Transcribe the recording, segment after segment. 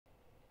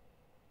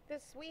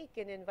This week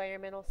in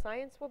Environmental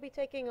Science, we'll be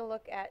taking a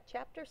look at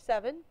Chapter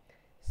 7,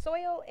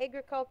 Soil,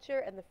 Agriculture,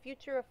 and the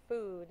Future of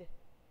Food.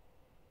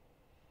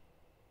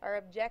 Our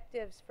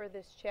objectives for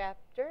this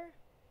chapter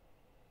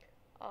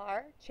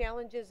are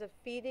challenges of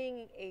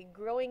feeding a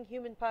growing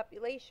human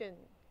population,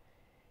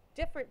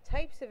 different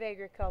types of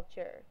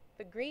agriculture,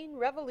 the Green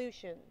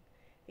Revolution,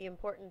 the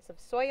importance of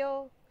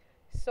soil,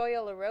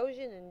 soil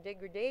erosion and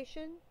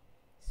degradation,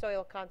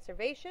 soil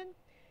conservation,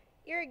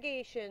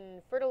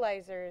 irrigation,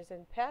 fertilizers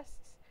and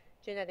pests,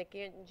 genetic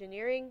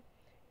engineering,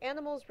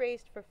 animals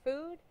raised for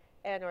food,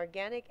 and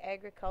organic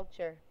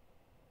agriculture.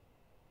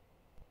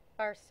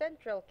 Our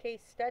central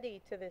case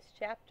study to this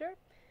chapter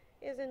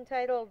is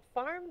entitled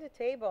Farm to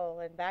Table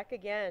and Back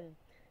Again,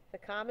 the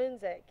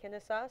Commons at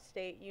Kennesaw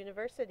State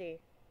University.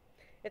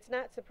 It's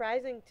not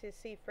surprising to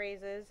see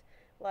phrases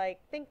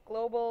like think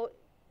global,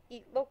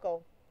 eat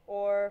local,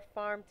 or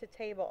farm to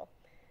table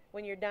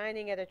when you're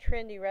dining at a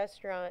trendy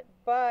restaurant,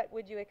 but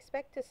would you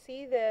expect to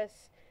see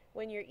this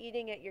when you're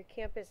eating at your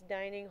campus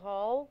dining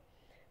hall?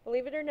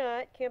 Believe it or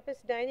not, campus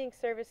dining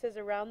services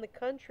around the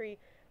country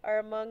are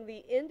among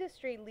the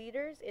industry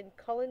leaders in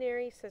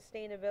culinary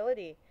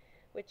sustainability,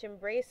 which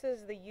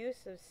embraces the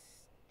use of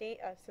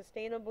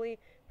sustainably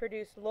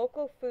produced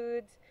local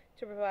foods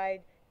to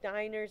provide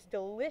diners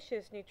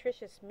delicious,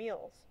 nutritious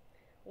meals.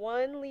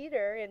 One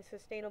leader in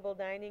sustainable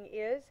dining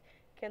is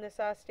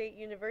Kennesaw State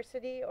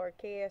University, or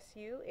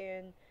KSU,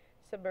 in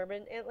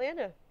suburban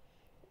Atlanta.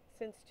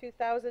 Since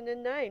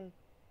 2009,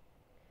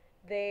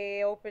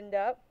 they opened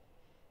up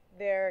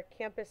their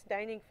campus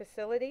dining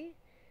facility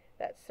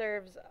that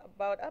serves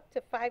about up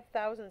to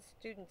 5,000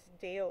 students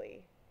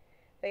daily.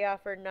 They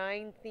offer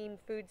 9 themed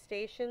food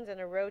stations and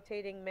a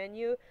rotating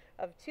menu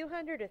of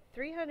 200 to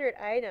 300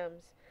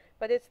 items,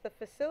 but it's the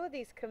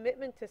facility's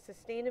commitment to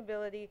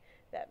sustainability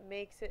that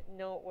makes it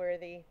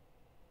noteworthy.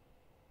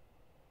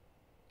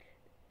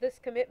 This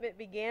commitment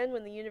began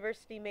when the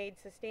university made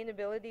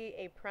sustainability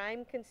a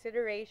prime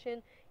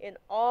consideration in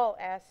all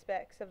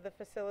aspects of the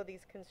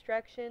facility's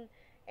construction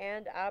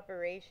and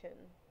operation.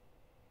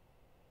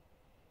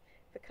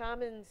 The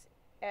Commons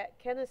at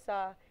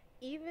Kennesaw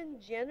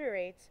even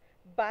generates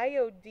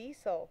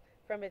biodiesel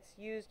from its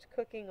used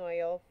cooking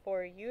oil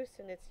for use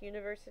in its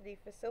university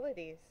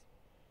facilities.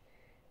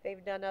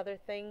 They've done other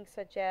things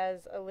such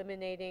as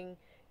eliminating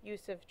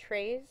use of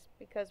trays,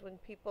 because when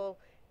people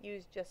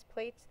use just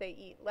plates, they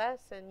eat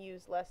less and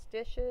use less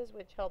dishes,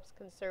 which helps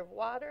conserve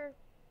water.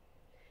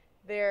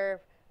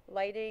 Their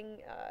lighting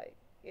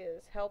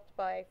is helped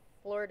by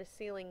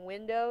floor-to-ceiling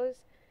windows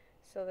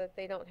so that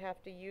they don't have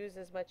to use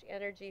as much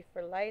energy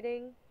for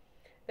lighting.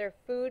 Their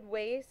food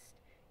waste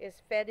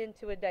is fed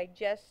into a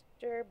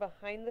digester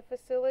behind the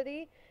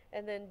facility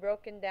and then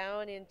broken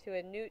down into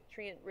a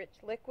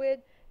nutrient-rich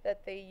liquid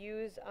that they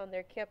use on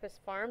their campus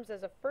farms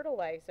as a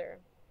fertilizer.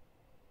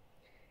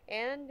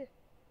 And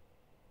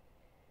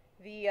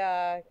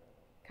the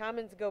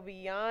Commons go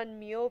beyond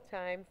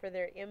mealtime for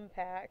their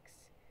impacts.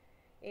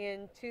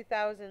 In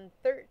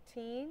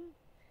 2013,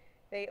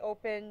 they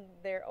opened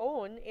their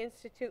own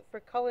Institute for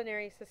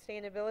Culinary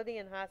Sustainability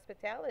and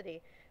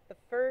Hospitality, the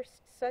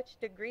first such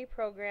degree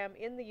program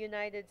in the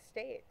United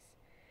States.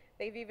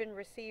 They've even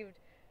received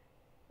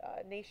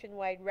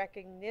nationwide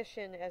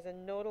recognition as a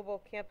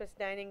notable campus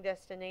dining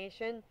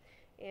destination.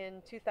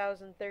 In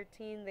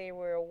 2013, they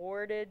were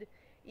awarded,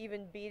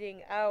 even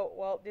beating out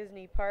Walt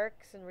Disney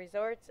Parks and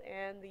Resorts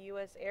and the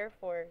U.S. Air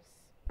Force.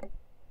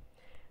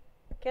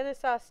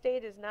 Kennesaw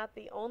State is not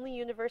the only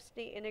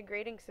university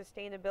integrating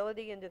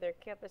sustainability into their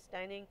campus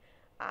dining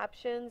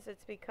options.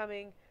 It's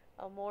becoming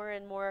a more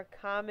and more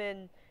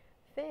common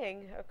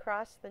thing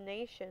across the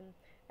nation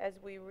as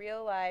we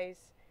realize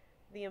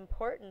the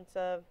importance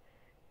of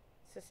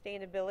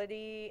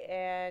sustainability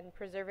and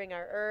preserving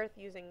our earth,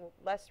 using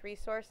less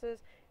resources,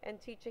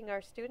 and teaching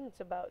our students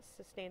about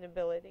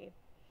sustainability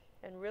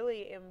and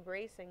really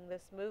embracing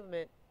this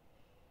movement.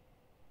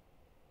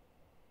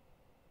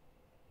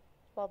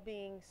 While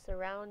being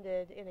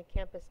surrounded in a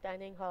campus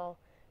dining hall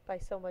by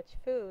so much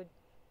food,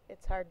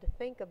 it's hard to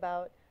think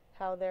about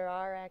how there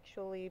are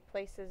actually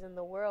places in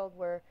the world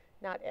where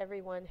not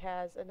everyone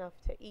has enough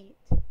to eat.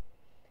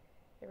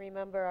 And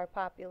remember, our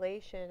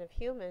population of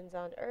humans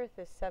on Earth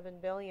is 7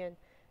 billion,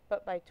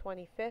 but by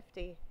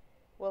 2050,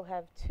 we'll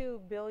have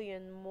 2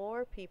 billion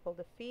more people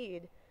to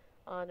feed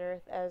on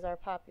Earth, as our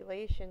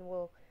population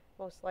will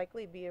most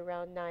likely be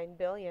around 9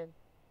 billion.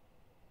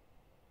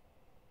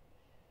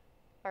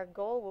 Our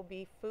goal will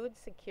be food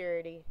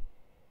security,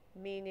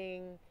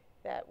 meaning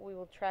that we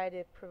will try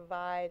to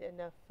provide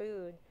enough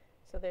food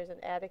so there's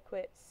an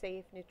adequate,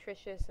 safe,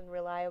 nutritious, and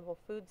reliable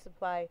food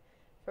supply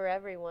for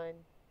everyone.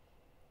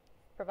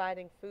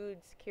 Providing food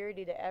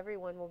security to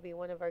everyone will be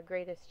one of our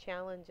greatest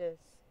challenges.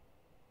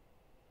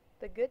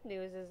 The good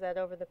news is that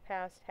over the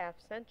past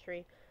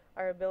half-century,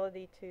 our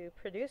ability to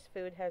produce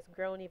food has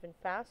grown even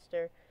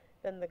faster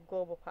than the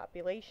global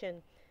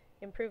population.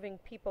 Improving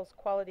people's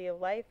quality of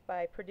life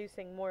by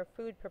producing more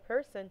food per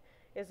person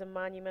is a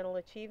monumental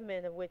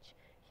achievement of which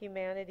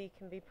humanity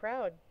can be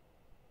proud.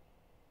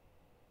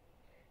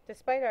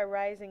 Despite our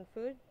rising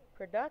food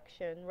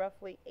production,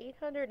 roughly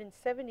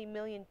 870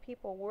 million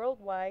people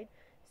worldwide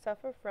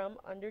suffer from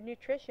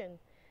undernutrition,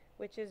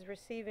 which is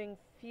receiving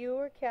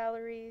fewer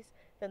calories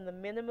than the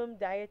minimum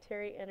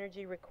dietary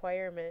energy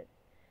requirement.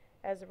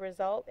 As a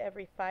result,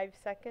 every 5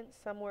 seconds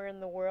somewhere in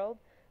the world,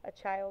 a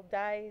child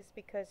dies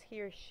because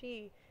he or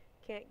she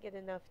can't get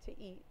enough to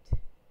eat.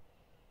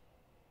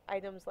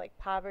 Items like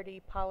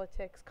poverty,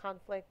 politics,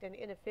 conflict, and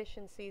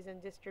inefficiencies in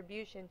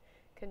distribution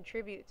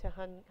contribute to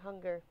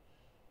hunger.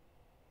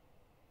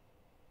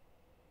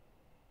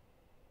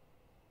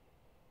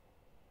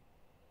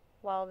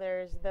 While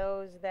there's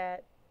those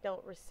that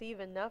don't receive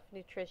enough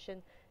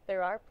nutrition,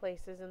 there are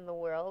places in the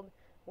world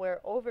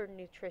where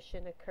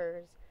overnutrition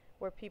occurs,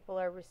 where people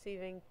are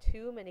receiving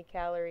too many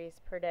calories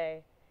per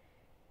day.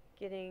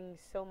 Getting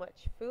so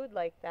much food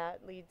like that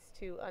leads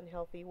to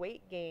unhealthy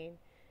weight gain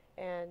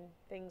and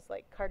things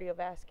like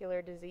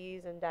cardiovascular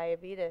disease and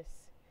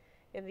diabetes.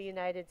 In the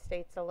United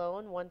States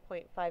alone,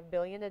 1.5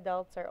 billion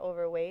adults are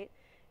overweight,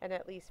 and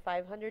at least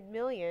 500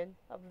 million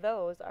of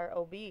those are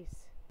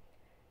obese.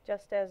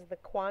 Just as the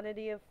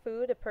quantity of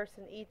food a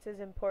person eats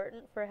is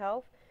important for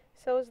health,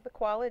 so is the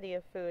quality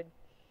of food.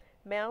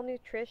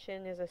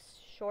 Malnutrition is a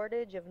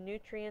shortage of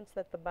nutrients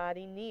that the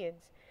body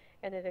needs,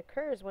 and it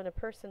occurs when a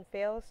person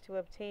fails to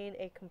obtain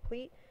a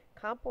complete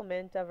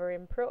complement of our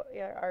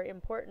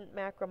important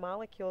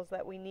macromolecules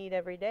that we need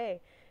every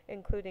day,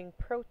 including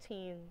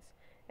proteins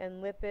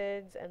and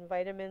lipids and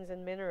vitamins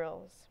and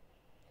minerals.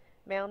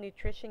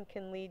 Malnutrition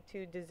can lead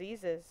to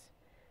diseases.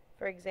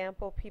 For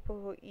example, people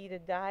who eat a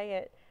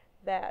diet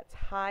that's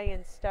high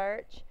in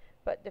starch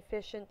but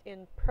deficient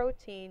in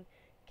protein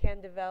can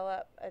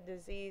develop a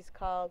disease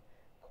called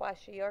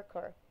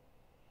kwashiorkor.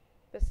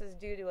 This is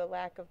due to a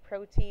lack of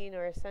protein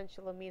or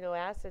essential amino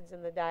acids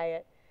in the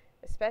diet.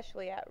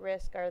 Especially at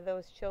risk are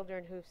those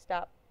children who've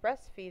stopped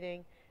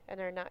breastfeeding and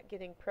are not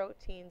getting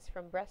proteins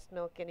from breast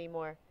milk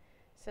anymore.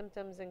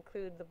 Symptoms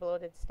include the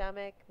bloated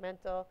stomach,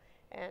 mental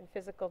and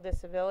physical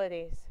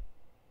disabilities.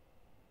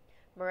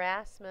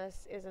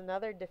 Marasmus is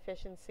another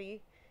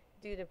deficiency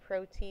due to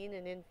protein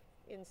and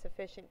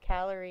insufficient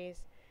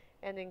calories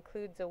and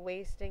includes a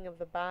wasting of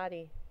the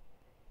body.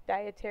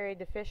 Dietary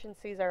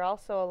deficiencies are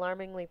also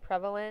alarmingly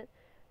prevalent.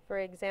 For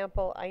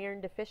example,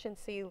 iron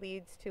deficiency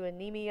leads to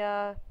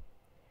anemia.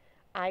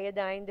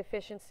 Iodine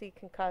deficiency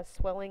can cause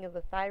swelling of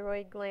the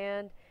thyroid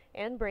gland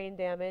and brain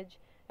damage,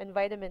 and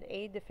vitamin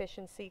A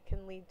deficiency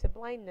can lead to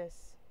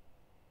blindness.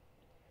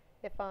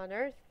 If on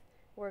Earth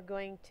we're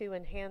going to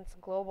enhance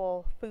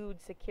global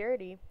food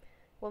security,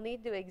 we'll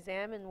need to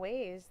examine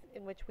ways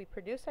in which we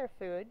produce our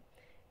food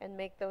and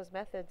make those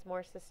methods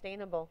more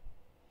sustainable.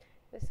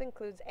 This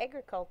includes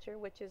agriculture,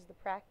 which is the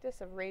practice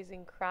of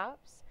raising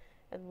crops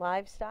and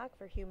livestock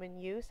for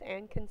human use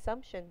and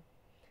consumption.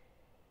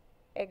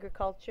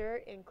 Agriculture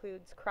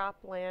includes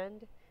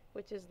cropland,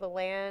 which is the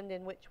land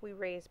in which we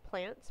raise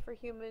plants for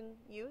human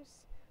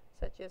use,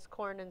 such as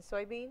corn and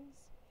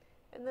soybeans.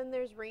 And then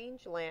there's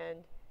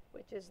rangeland,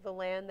 which is the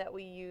land that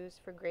we use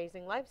for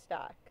grazing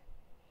livestock.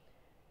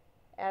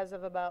 As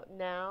of about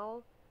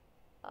now,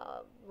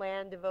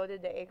 land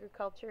devoted to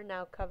agriculture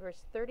now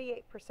covers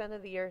 38%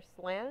 of the Earth's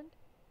land.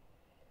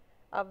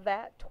 Of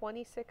that,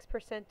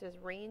 26% is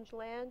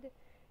rangeland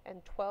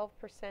and 12%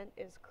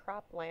 is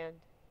cropland.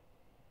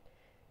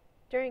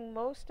 During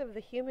most of the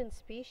human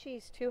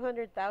species'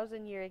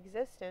 200,000-year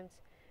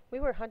existence, we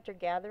were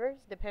hunter-gatherers,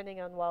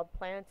 depending on wild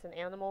plants and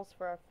animals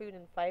for our food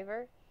and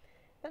fiber.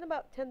 Then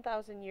about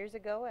 10,000 years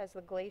ago, as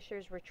the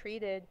glaciers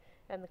retreated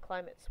and the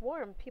climates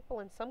warmed,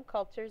 people in some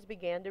cultures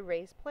began to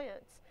raise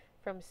plants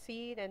from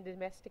seed and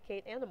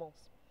domesticate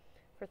animals.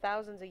 For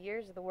thousands of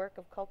years, the work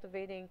of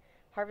cultivating,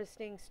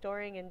 harvesting,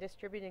 storing, and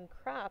distributing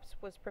crops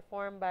was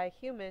performed by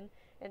human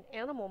and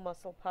animal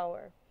muscle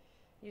power,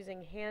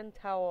 using hand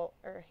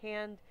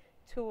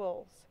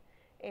tools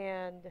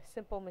and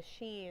simple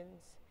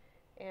machines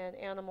and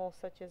animals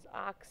such as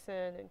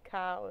oxen and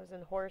cows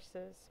and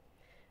horses.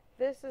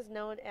 This is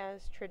known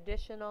as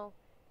traditional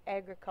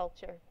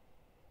agriculture.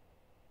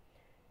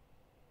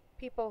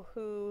 People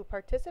who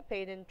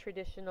participate in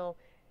traditional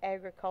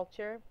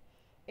agriculture,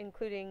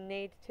 including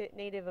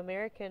Native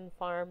American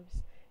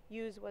farms,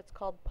 use what's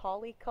called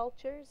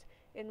polycultures,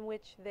 in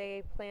which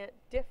they plant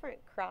different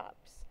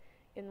crops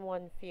in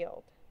one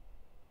field.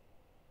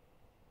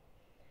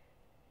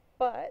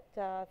 But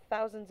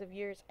thousands of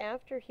years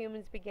after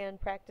humans began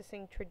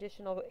practicing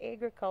traditional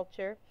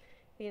agriculture,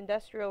 the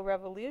Industrial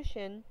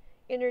Revolution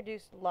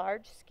introduced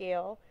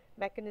large-scale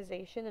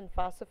mechanization and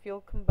fossil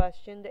fuel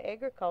combustion to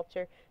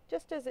agriculture,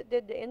 just as it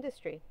did to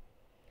industry.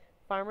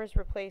 Farmers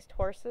replaced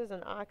horses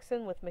and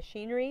oxen with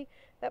machinery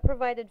that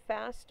provided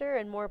faster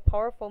and more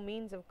powerful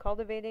means of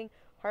cultivating,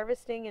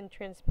 harvesting, and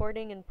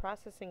transporting and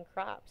processing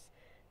crops.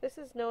 This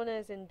is known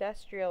as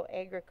industrial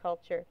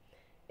agriculture.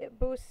 It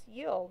boosts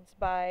yields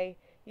by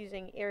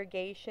using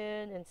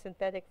irrigation and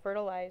synthetic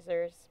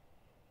fertilizers,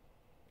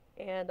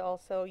 and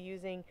also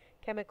using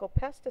chemical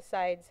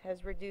pesticides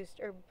has reduced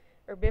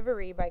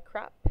herbivory by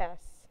crop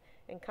pests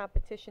and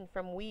competition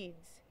from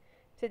weeds.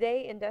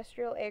 Today,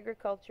 industrial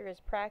agriculture is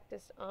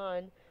practiced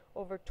on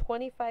over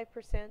 25%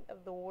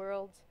 of the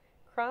world's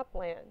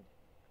cropland.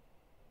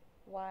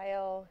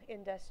 While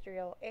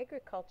industrial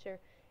agriculture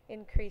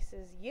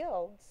increases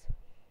yields,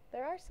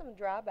 there are some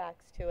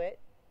drawbacks to it.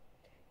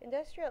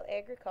 Industrial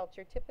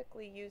agriculture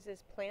typically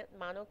uses plant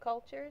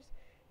monocultures,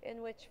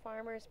 in which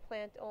farmers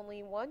plant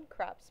only one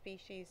crop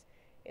species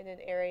in an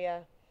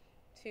area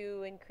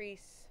to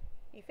increase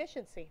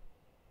efficiency.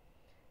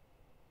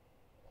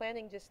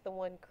 Planting just the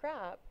one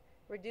crop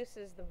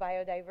reduces the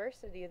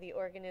biodiversity of the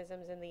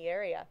organisms in the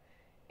area,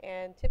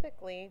 and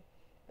typically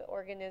the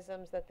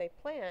organisms that they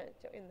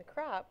plant in the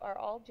crop are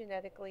all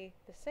genetically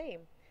the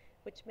same,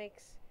 which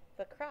makes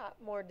the crop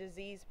more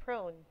disease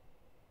prone.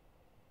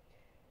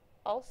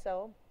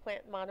 Also,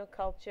 plant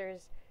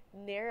monocultures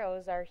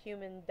narrows our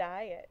human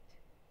diet.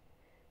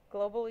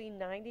 Globally,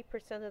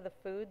 90% of the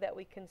food that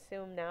we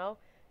consume now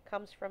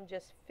comes from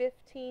just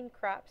 15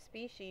 crop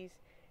species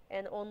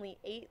and only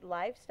 8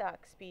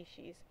 livestock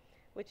species,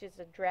 which is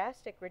a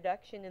drastic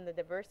reduction in the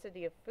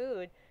diversity of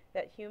food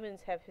that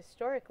humans have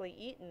historically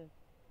eaten.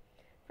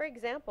 For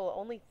example,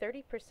 only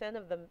 30%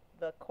 of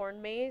the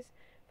corn maize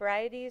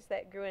varieties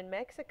that grew in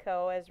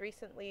Mexico as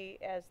recently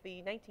as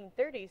the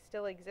 1930s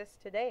still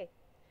exist today.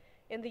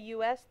 In the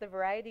U.S., the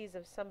varieties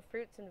of some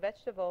fruits and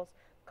vegetables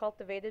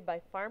cultivated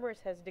by farmers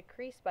has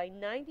decreased by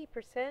 90%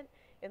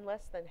 in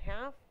less than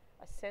half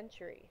a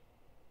century.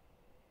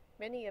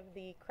 Many of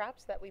the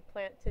crops that we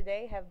plant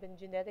today have been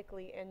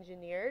genetically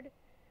engineered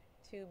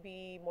to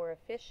be more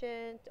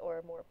efficient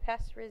or more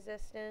pest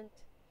resistant,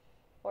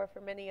 or for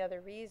many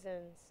other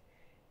reasons.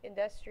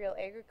 Industrial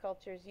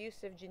agriculture's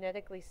use of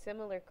genetically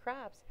similar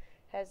crops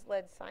has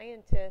led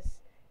scientists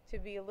to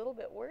be a little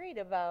bit worried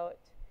about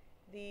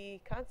the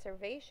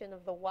conservation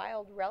of the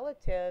wild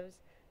relatives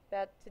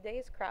that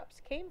today's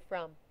crops came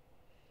from.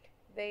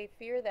 They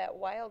fear that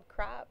wild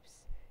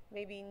crops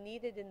may be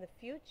needed in the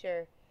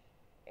future,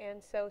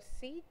 and so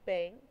seed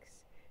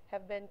banks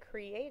have been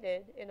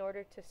created in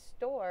order to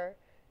store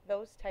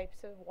those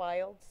types of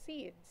wild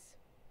seeds.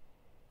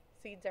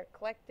 Seeds are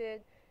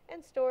collected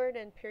and stored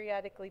and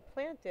periodically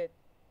planted.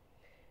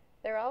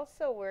 They're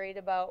also worried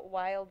about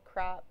wild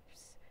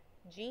crops'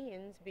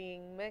 genes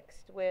being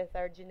mixed with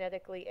our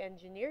genetically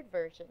engineered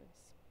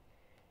versions.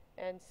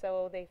 And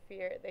so they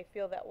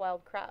feel that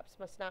wild crops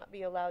must not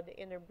be allowed to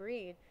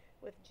interbreed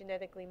with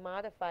genetically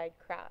modified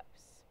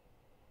crops.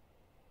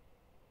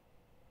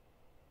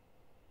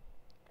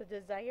 The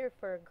desire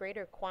for a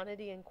greater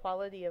quantity and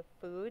quality of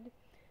food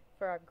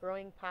for our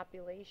growing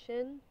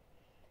population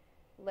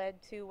led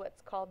to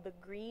what's called the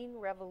Green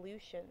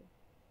Revolution.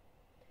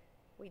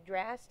 We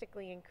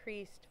drastically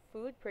increased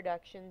food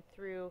production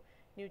through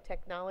new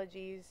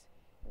technologies,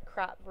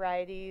 crop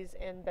varieties,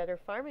 and better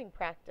farming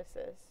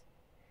practices.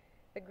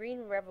 The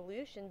Green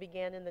Revolution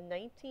began in the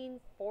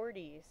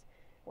 1940s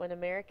when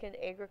American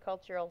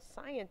agricultural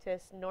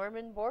scientist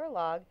Norman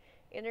Borlaug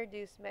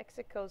introduced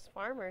Mexico's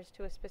farmers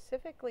to a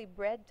specifically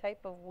bred type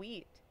of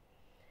wheat.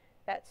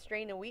 That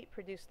strain of wheat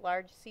produced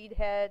large seed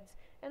heads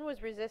and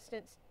was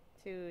resistant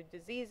to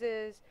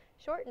diseases,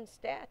 short in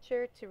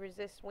stature to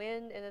resist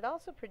wind, and it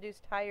also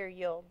produced higher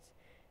yields.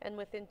 And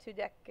within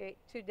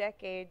two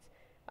decades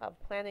of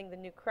planting the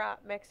new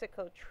crop,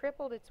 Mexico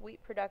tripled its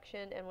wheat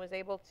production and was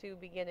able to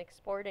begin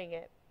exporting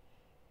it.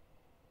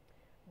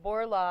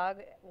 Borlaug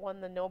won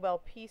the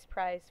Nobel Peace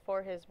Prize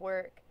for his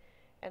work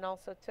and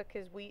also took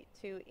his wheat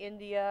to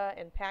India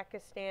and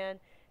Pakistan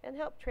and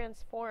helped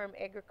transform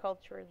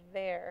agriculture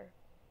there.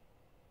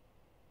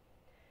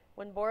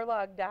 When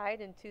Borlaug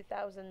died in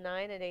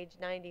 2009 at age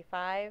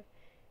 95,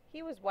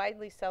 he was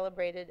widely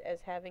celebrated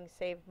as having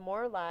saved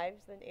more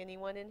lives than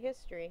anyone in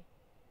history.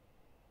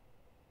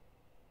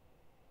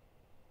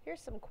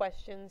 Here's some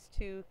questions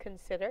to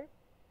consider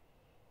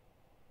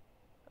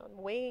on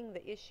weighing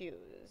the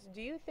issues.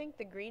 Do you think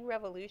the Green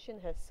Revolution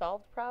has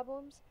solved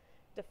problems,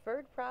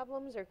 deferred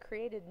problems, or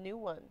created new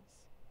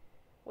ones?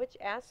 Which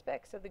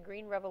aspects of the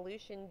Green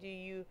Revolution do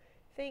you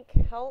think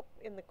help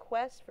in the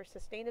quest for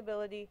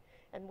sustainability,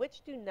 and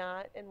which do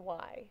not, and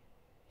why?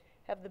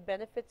 Have the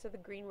benefits of the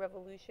Green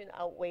Revolution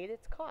outweighed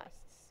its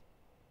costs?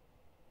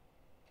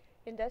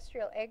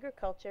 Industrial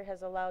agriculture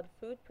has allowed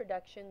food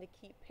production to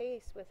keep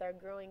pace with our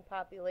growing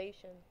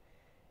population,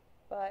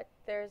 but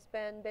there's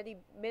been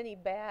many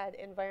bad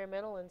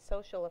environmental and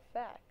social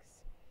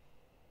effects,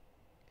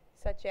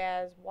 such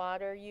as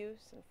water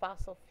use and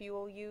fossil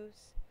fuel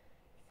use.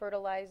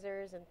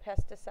 Fertilizers and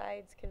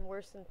pesticides can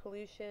worsen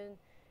pollution,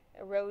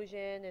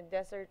 erosion, and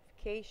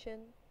desertification.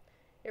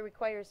 It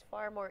requires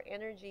far more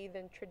energy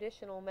than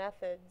traditional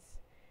methods,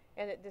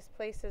 and it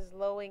displaces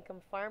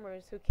low-income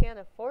farmers who can't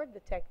afford the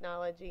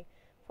technology,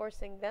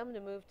 forcing them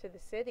to move to the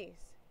cities.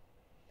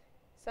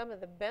 Some of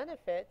the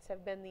benefits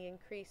have been the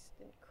increased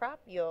crop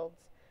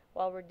yields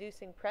while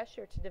reducing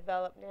pressure to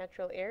develop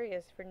natural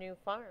areas for new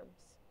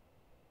farms.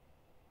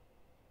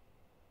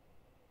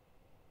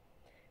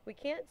 We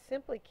can't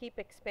simply keep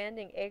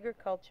expanding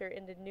agriculture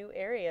into new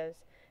areas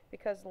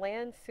because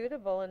land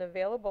suitable and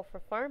available for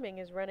farming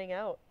is running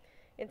out.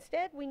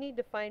 Instead, we need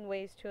to find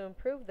ways to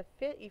improve the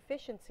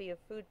efficiency of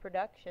food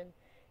production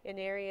in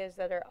areas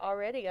that are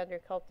already under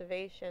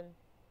cultivation.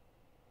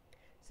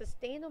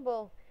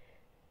 Sustainable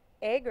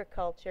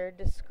agriculture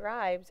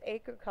describes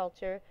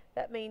agriculture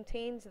that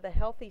maintains the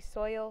healthy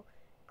soil,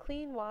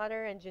 clean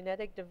water, and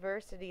genetic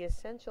diversity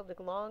essential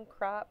to long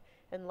crop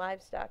and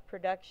livestock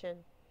production.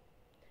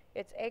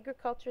 It's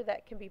agriculture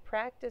that can be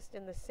practiced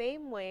in the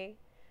same way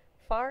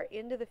far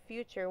into the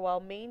future while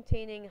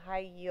maintaining high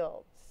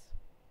yields.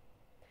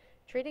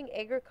 Treating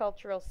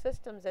agricultural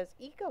systems as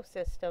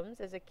ecosystems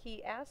is a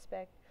key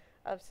aspect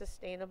of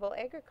sustainable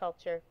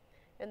agriculture,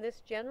 and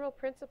this general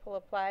principle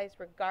applies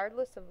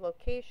regardless of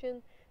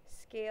location,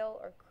 scale,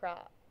 or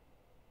crop.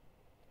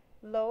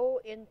 Low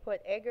input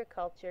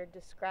agriculture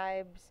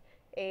describes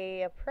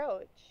an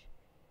approach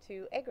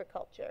to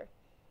agriculture.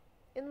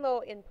 In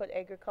low input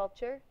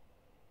agriculture,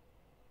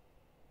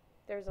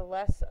 there's a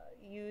less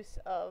use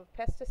of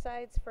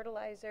pesticides,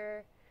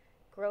 fertilizer,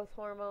 growth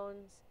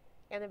hormones,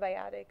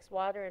 antibiotics,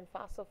 water, and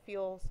fossil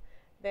fuels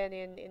than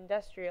in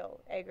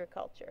industrial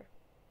agriculture.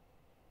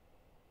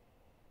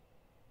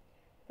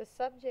 The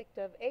subject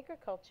of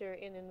agriculture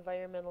in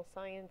environmental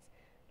science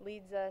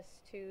leads us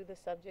to the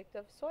subject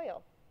of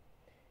soil.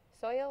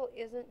 Soil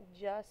isn't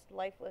just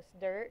lifeless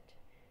dirt,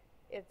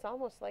 it's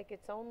almost like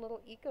its own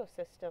little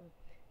ecosystem.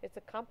 It's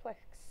a complex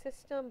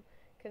system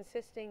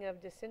consisting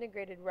of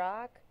disintegrated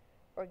rock,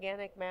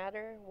 organic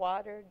matter,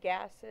 water,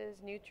 gases,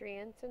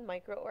 nutrients, and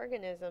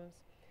microorganisms.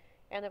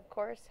 And of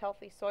course,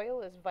 healthy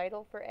soil is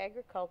vital for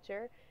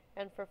agriculture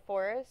and for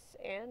forests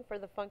and for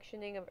the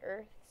functioning of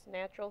Earth's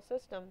natural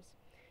systems.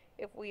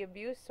 If we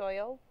abuse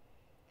soil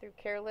through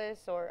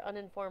careless or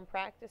uninformed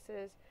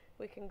practices,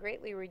 we can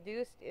greatly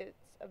reduce its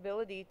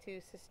ability to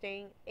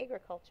sustain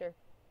agriculture.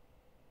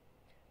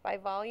 By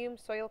volume,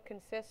 soil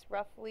consists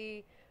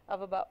roughly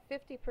of about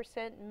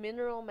 50%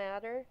 mineral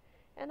matter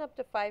and up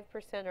to 5%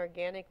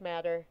 organic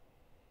matter.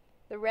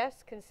 The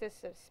rest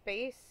consists of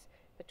space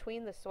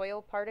between the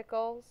soil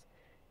particles,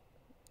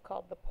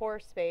 called the pore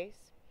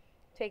space,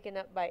 taken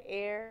up by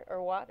air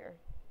or water.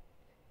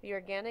 The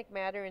organic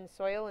matter in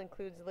soil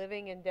includes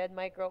living and dead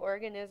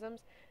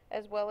microorganisms,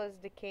 as well as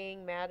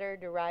decaying matter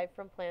derived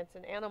from plants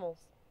and animals.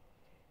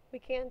 We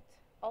can't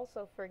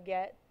also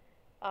forget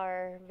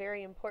our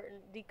very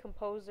important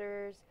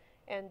decomposers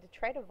and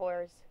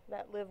detritivores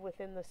that live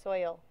within the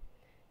soil,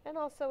 and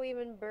also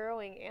even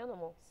burrowing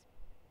animals.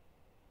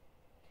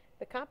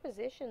 The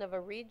composition of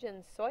a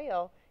region's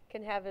soil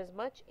can have as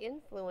much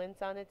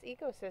influence on its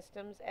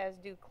ecosystems as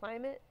do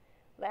climate,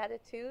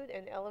 latitude,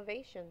 and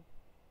elevation.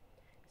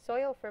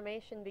 Soil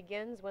formation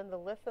begins when the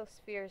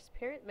lithosphere's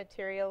parent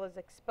material is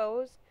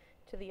exposed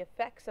to the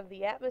effects of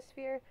the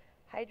atmosphere,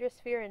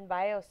 hydrosphere, and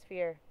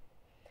biosphere.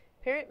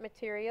 Parent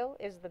material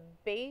is the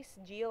base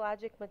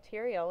geologic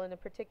material in a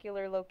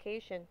particular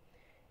location,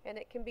 and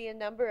it can be a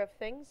number of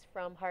things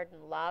from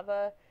hardened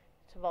lava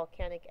to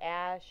volcanic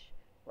ash,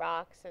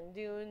 rocks and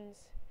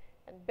dunes,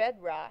 and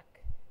bedrock,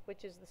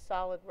 which is the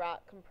solid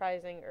rock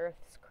comprising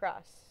Earth's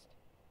crust.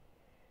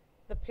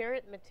 The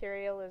parent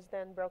material is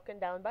then broken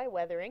down by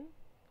weathering,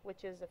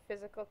 which is a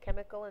physical,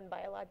 chemical, and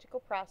biological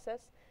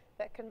process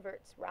that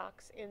converts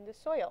rocks into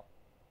soil.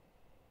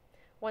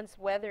 Once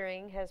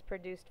weathering has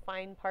produced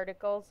fine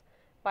particles,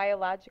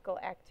 biological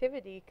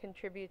activity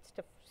contributes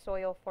to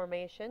soil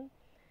formation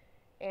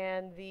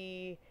and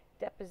the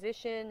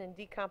deposition and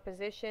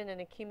decomposition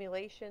and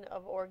accumulation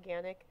of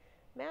organic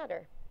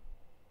matter.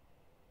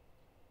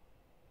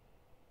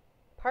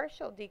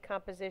 Partial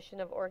decomposition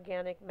of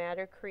organic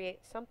matter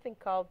creates something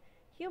called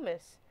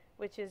humus,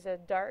 which is a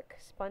dark,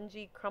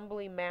 spongy,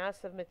 crumbly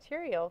mass of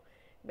material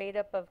made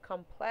up of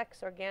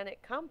complex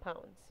organic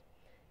compounds.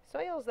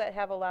 Soils that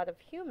have a lot of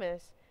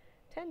humus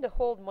tend to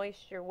hold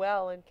moisture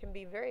well and can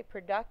be very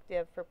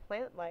productive for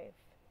plant life.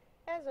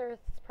 As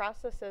Earth's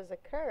processes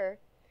occur,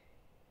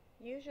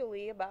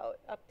 usually about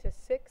up to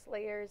 6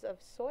 layers of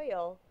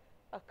soil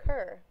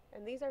occur,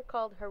 and these are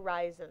called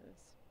horizons.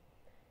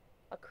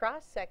 A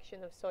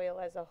cross-section of soil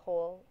as a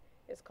whole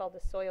is called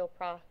a soil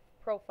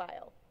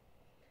profile.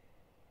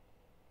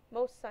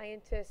 Most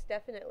scientists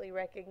definitely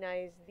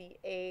recognize the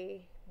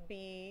A,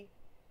 B,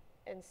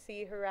 and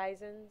C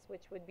horizons,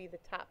 which would be the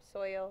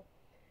topsoil,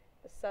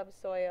 the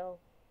subsoil,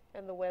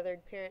 and the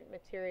weathered parent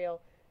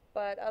material,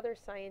 but other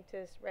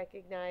scientists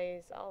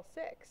recognize all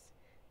 6,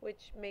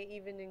 which may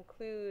even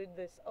include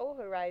this O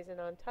horizon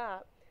on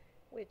top,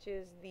 which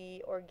is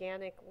the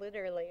organic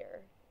litter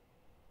layer.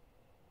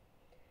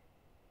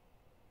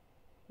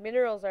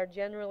 Minerals are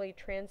generally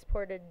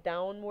transported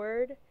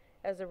downward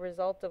as a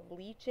result of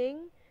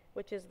leaching,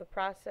 which is the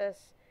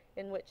process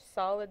in which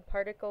solid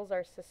particles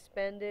are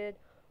suspended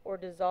or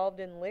dissolved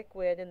in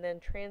liquid and then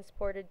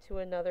transported to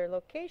another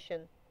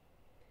location.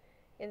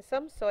 In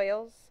some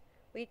soils,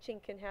 leaching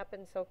can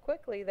happen so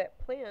quickly that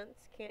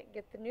plants can't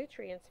get the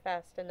nutrients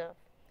fast enough,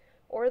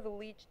 or the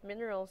leached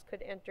minerals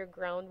could enter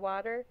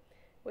groundwater,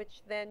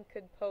 which then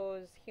could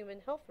pose human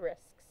health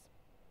risks.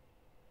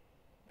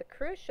 The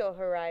crucial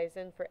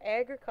horizon for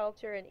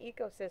agriculture and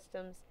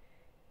ecosystems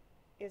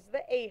is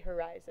the A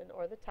horizon,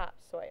 or the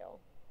topsoil.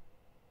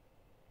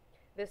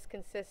 This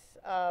consists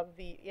of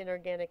the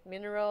inorganic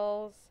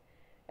minerals,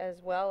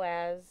 as well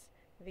as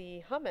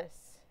the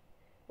humus,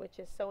 which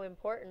is so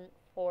important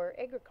for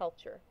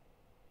agriculture.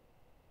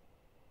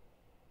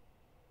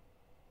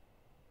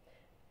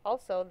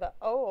 Also, the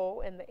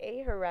O and the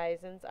A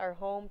horizons are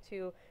home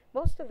to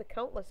most of the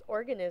countless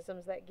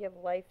organisms that give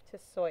life to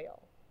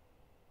soil.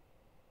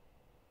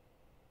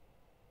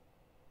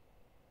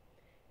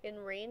 In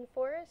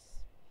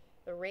rainforests,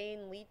 the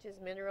rain leaches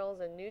minerals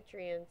and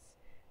nutrients,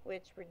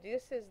 which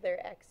reduces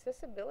their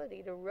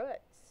accessibility to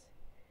roots.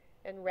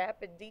 And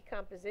rapid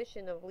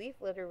decomposition of leaf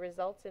litter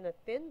results in a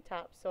thin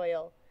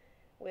topsoil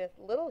with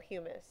little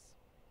humus,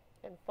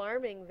 and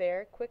farming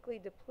there quickly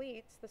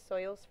depletes the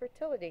soil's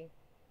fertility.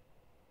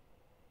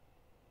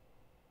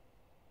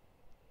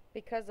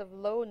 Because of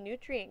low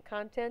nutrient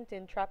content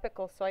in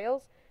tropical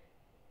soils,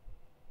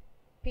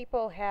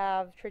 people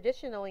have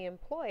traditionally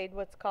employed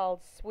what's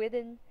called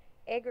swidden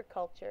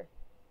agriculture.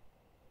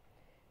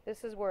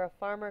 This is where a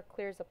farmer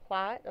clears a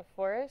plot of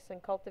forest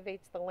and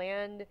cultivates the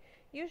land,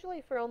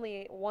 usually for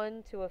only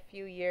 1 to a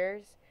few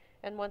years,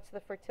 and once the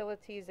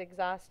fertility is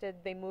exhausted,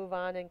 they move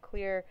on and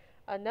clear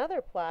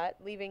another plot,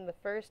 leaving the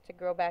first to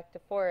grow back to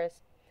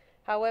forest.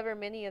 However,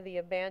 many of the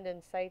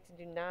abandoned sites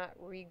do not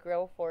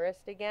regrow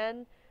forest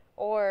again,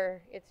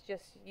 or it's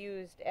just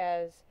used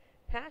as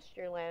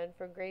pasture land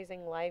for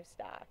grazing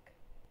livestock.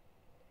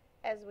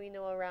 As we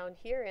know around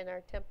here in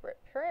our temperate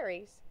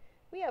prairies,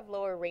 we have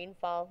lower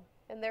rainfall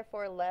and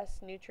therefore less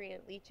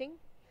nutrient leaching,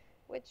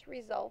 which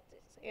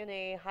results in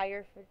a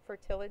higher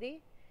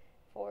fertility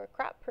for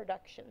crop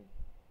production.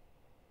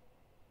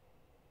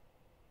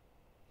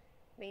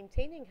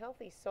 Maintaining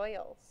healthy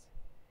soils.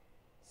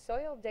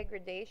 Soil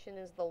degradation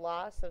is the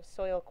loss of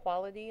soil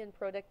quality and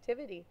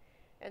productivity,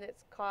 and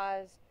it's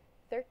caused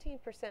 13%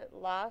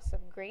 loss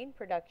of grain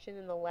production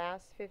in the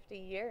last 50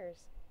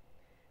 years.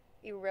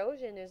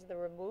 Erosion is the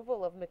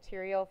removal of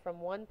material from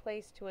one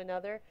place to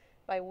another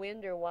by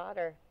wind or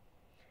water.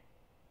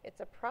 It's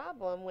a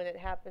problem when it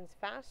happens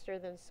faster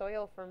than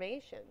soil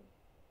formation.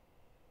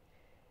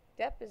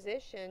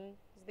 Deposition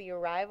is the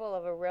arrival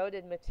of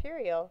eroded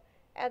material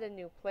at a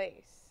new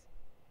place.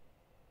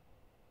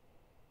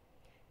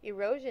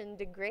 Erosion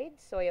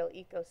degrades soil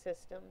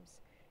ecosystems,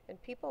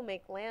 and people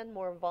make land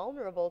more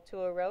vulnerable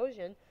to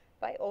erosion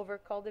by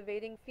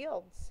over-cultivating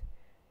fields,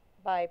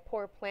 by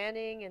poor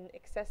planning and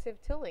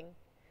excessive tilling,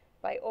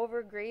 by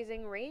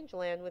overgrazing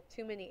rangeland with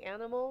too many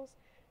animals,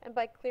 and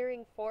by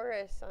clearing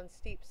forests on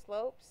steep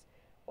slopes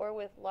or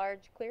with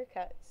large clear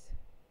cuts.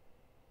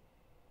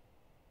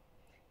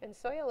 And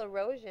soil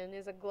erosion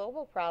is a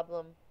global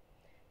problem.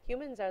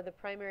 Humans are the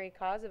primary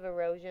cause of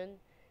erosion.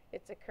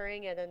 It's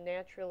occurring at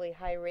unnaturally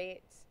high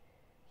rates.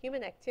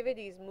 Human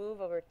activities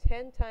move over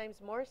 10 times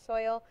more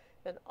soil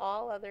than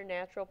all other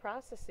natural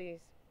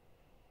processes.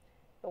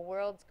 The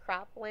world's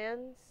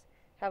croplands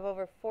have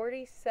over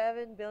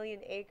 47 billion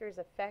acres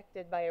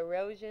affected by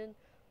erosion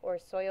or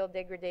soil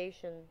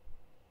degradation.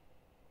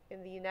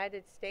 In the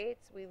United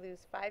States, we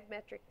lose 5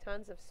 metric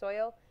tons of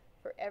soil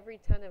for every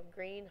ton of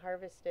grain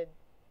harvested.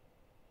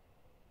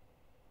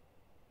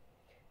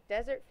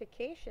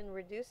 Desertification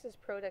reduces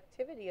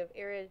productivity of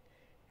arid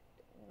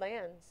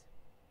lands.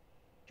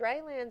 Dry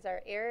lands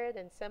are arid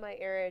and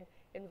semi-arid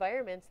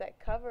environments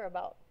that cover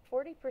about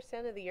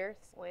 40% of the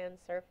Earth's land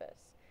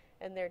surface,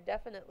 and they're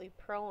definitely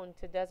prone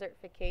to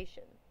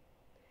desertification.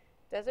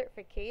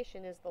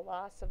 Desertification is the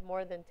loss of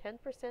more than 10%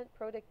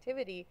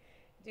 productivity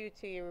due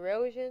to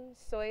erosion,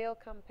 soil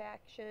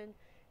compaction,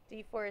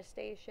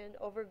 deforestation,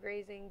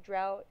 overgrazing,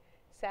 drought,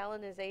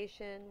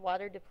 salinization,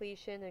 water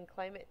depletion, and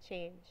climate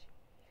change.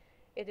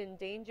 It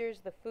endangers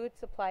the food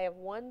supply of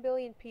 1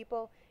 billion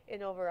people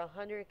in over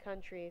 100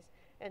 countries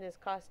and is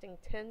costing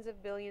tens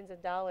of billions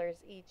of dollars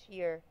each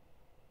year.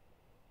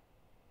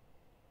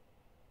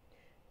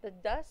 The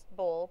Dust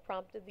Bowl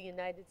prompted the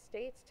United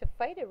States to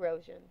fight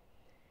erosion.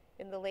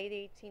 In the late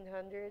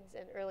 1800s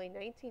and early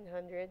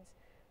 1900s,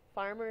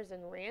 farmers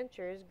and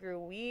ranchers grew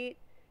wheat,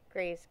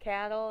 grazed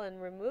cattle,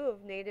 and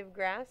removed native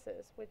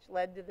grasses, which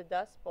led to the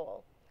Dust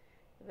Bowl.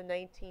 In the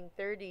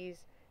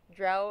 1930s,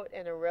 drought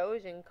and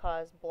erosion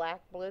caused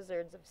black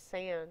blizzards of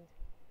sand.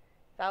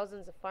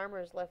 Thousands of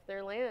farmers left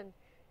their land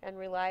and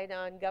relied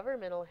on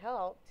governmental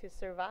help to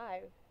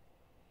survive.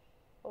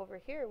 Over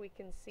here we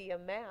can see a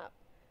map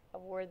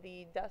of where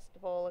the Dust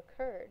Bowl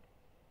occurred.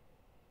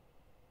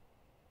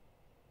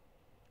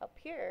 Up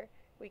here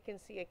we can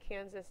see a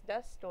Kansas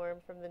dust storm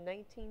from the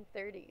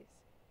 1930s.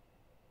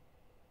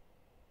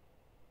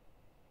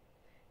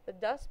 The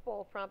Dust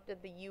Bowl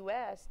prompted the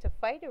U.S. to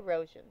fight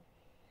erosion,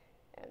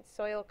 and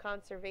Soil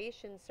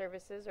Conservation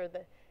Services, or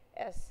the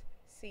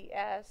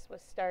SCS,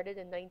 was started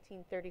in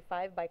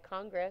 1935 by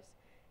Congress.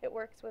 It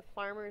works with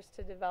farmers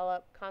to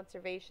develop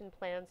conservation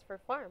plans for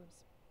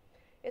farms.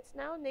 It's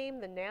now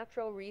named the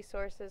Natural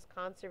Resources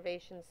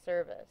Conservation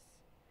Service.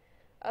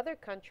 Other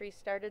countries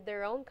started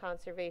their own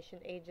conservation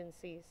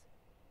agencies.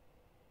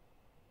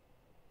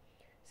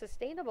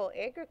 Sustainable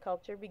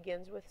agriculture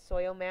begins with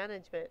soil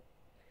management,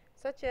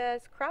 such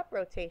as crop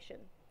rotation,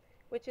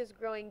 which is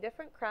growing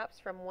different crops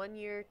from one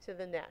year to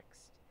the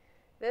next.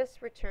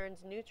 This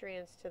returns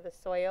nutrients to the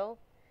soil,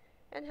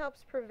 and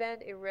helps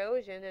prevent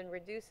erosion and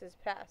reduces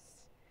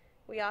pests.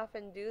 We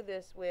often do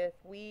this with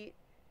wheat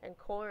and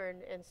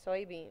corn and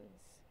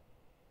soybeans.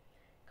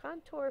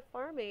 Contour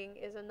farming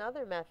is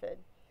another method,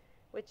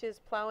 which is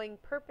plowing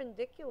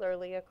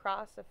perpendicularly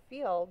across a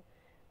field,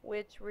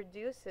 which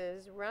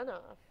reduces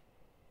runoff.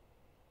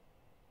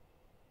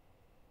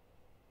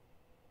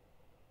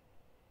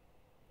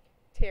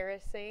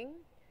 Terracing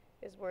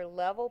is where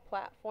level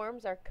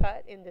platforms are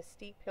cut into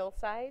steep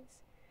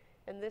hillsides,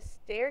 and this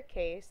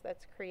staircase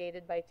that's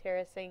created by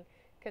terracing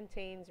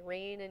contains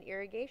rain and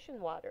irrigation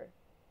water.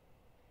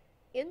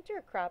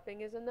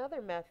 Intercropping is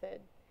another method.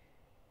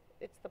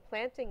 It's the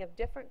planting of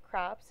different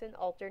crops in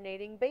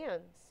alternating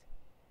bands.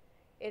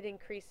 It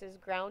increases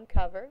ground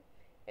cover,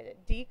 and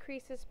it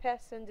decreases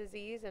pests and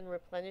disease and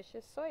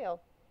replenishes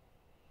soil.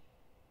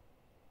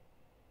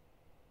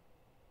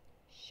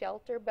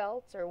 Shelter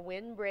belts or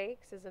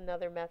windbreaks is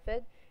another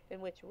method in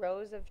which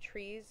rows of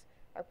trees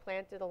are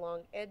planted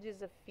along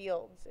edges of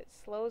fields. It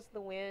slows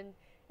the wind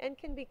and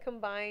can be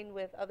combined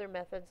with other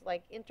methods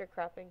like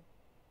intercropping.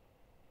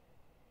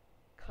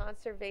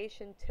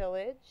 Conservation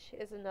tillage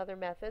is another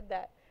method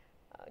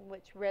in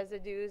which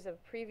residues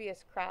of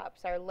previous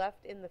crops are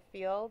left in the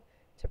field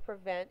to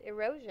prevent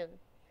erosion,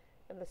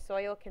 and the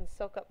soil can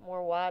soak up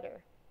more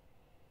water.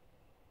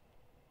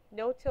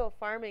 No-till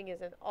farming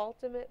is an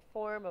ultimate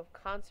form of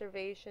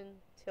conservation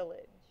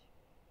tillage.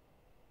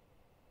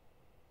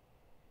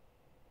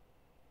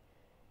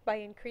 By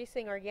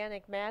increasing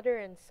organic matter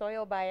and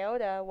soil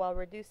biota while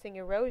reducing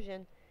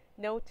erosion,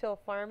 no-till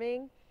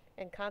farming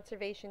and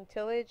conservation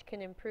tillage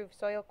can improve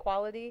soil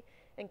quality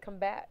and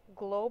combat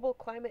global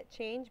climate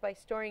change by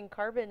storing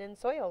carbon in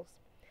soils.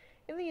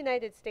 In the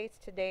United States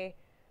today,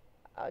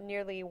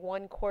 nearly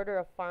 1/4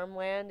 of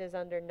farmland is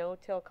under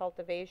no-till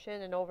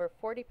cultivation and over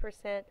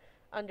 40%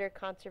 under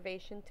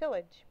conservation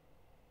tillage.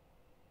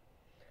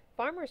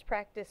 Farmers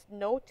practice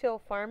no-till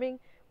farming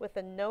with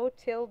a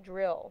no-till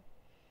drill.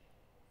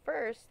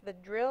 First, the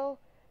drill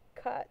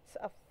cuts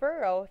a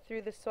furrow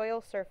through the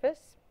soil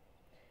surface.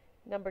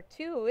 Number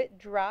 2, it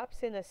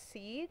drops in a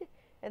seed.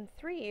 And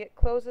 3, it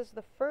closes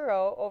the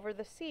furrow over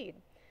the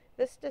seed.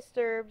 This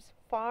disturbs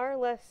far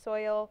less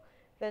soil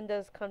than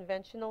does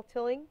conventional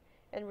tilling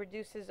and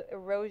reduces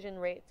erosion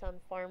rates on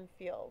farm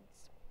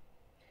fields.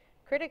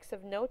 Critics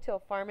of no-till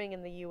farming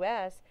in the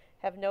U.S.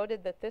 have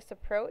noted that this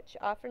approach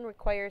often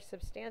requires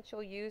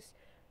substantial use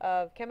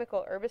of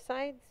chemical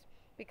herbicides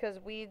because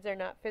weeds are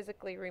not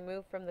physically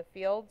removed from the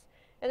fields,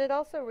 and it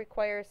also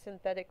requires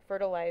synthetic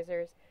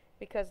fertilizers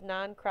because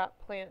non-crop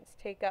plants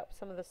take up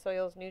some of the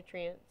soil's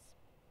nutrients.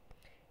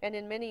 And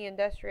in many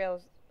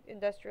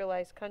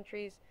industrialized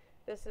countries,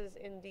 this has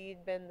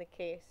indeed been the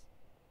case.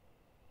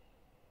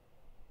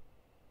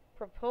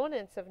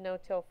 Proponents of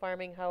no-till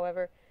farming,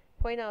 however,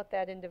 point out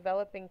that in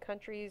developing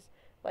countries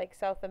like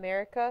South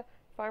America,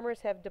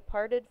 farmers have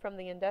departed from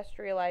the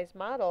industrialized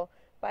model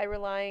by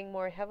relying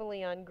more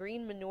heavily on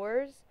green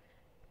manures,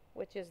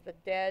 which is the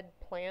dead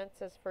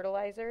plants as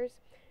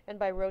fertilizers, and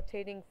by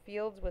rotating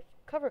fields with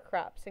cover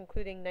crops,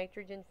 including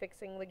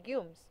nitrogen-fixing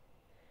legumes.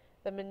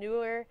 The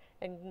manure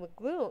and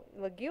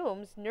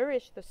legumes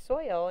nourish the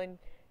soil, and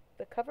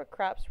the cover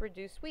crops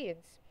reduce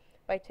weeds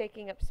by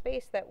taking up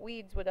space that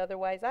weeds would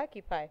otherwise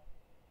occupy.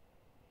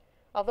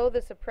 Although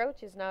this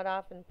approach is not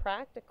often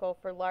practical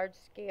for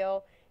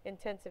large-scale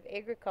intensive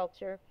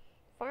agriculture,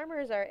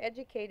 farmers are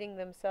educating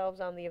themselves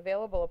on the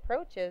available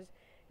approaches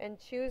and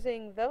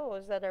choosing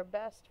those that are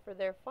best for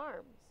their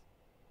farms.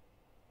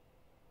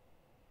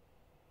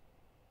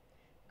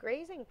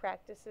 Grazing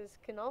practices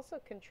can also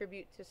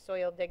contribute to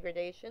soil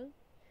degradation.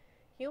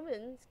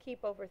 Humans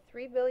keep over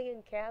 3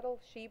 billion cattle,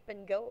 sheep,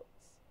 and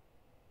goats.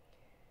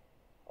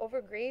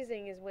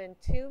 Overgrazing is when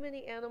too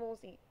many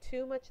animals eat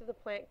too much of the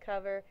plant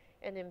cover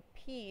and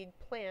impede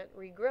plant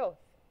regrowth.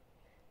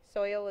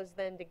 Soil is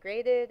then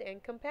degraded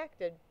and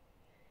compacted,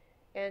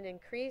 and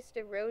increased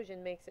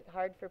erosion makes it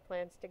hard for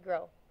plants to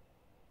grow.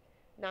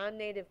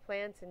 Non-native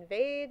plants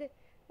invade,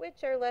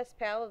 which are less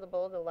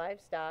palatable to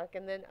livestock,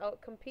 and then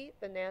outcompete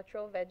the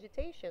natural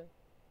vegetation.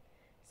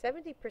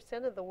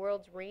 70% of the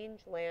world's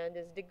rangeland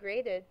is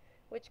degraded,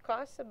 which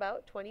costs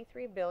about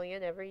 $23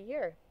 billion every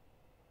year.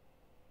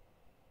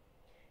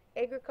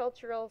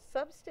 Agricultural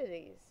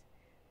subsidies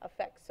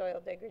affect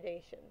soil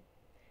degradation.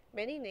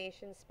 Many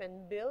nations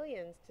spend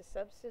billions to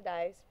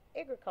subsidize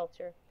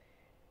agriculture.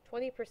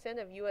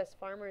 20% of U.S.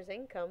 farmers'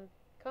 income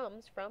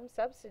comes from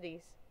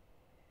subsidies.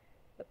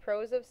 The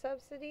pros of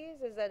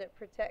subsidies is that it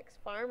protects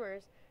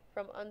farmers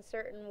from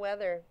uncertain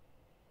weather,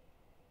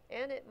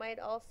 and it might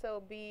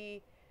also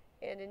be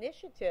an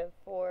initiative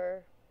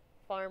for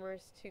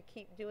farmers to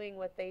keep doing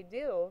what they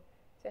do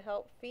to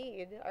help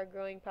feed our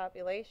growing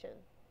population.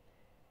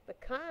 The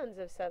cons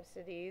of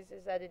subsidies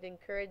is that it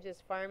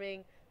encourages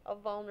farming of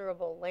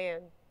vulnerable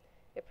land.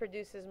 It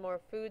produces more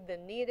food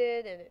than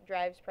needed, and it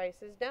drives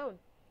prices down.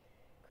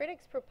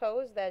 Critics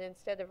propose that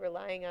instead of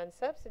relying on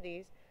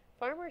subsidies,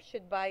 farmers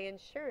should buy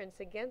insurance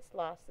against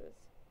losses.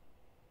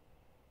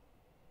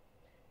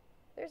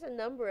 There's a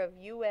number of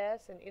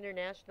U.S. and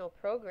international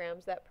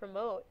programs that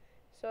promote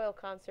soil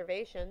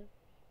conservation.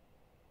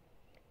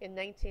 In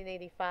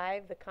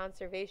 1985, the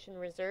Conservation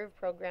Reserve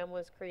Program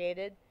was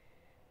created.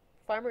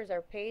 Farmers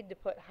are paid to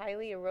put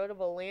highly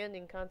erodible land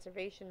in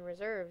conservation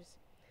reserves.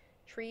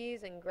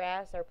 Trees and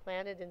grass are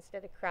planted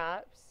instead of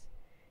crops.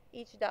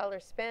 Each dollar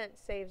spent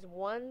saves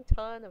 1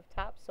 ton of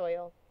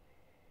topsoil,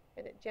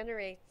 and it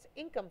generates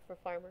income for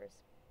farmers.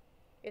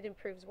 It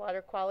improves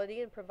water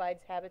quality and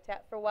provides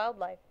habitat for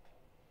wildlife.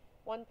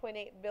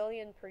 1.8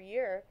 billion per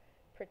year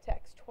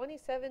protects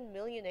 27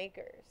 million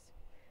acres.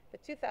 The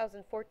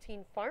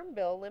 2014 Farm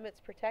Bill limits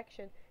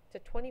protection to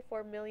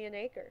 24 million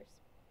acres.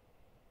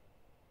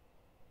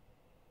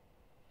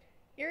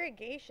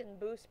 Irrigation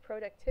boosts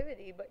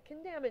productivity but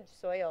can damage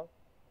soil.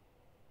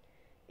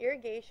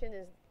 Irrigation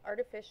is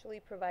artificially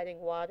providing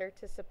water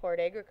to support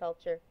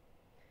agriculture.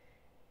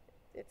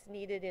 It's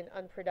needed in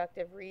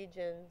unproductive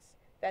regions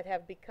that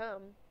have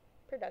become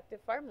productive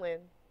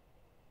farmland.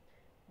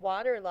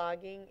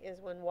 Waterlogging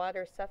is when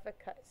water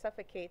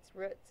suffocates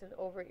roots in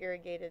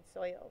over-irrigated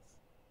soils.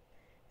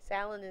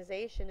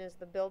 Salinization is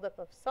the buildup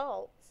of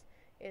salts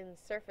in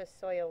surface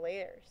soil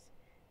layers,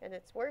 and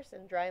it's worse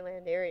in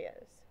dryland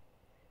areas.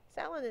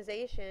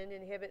 Salinization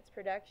inhibits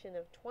production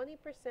of 20%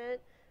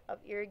 of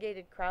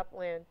irrigated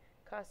cropland,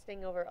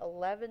 costing over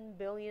 $11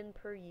 billion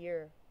per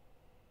year.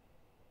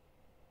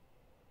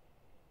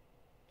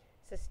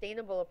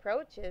 Sustainable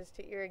approaches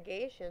to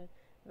irrigation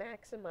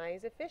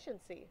maximize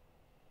efficiency.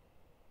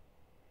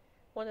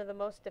 One of the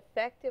most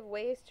effective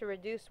ways to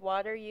reduce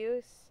water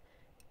use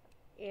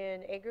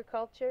in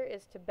agriculture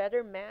is to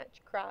better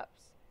match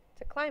crops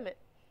to climate.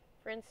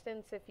 For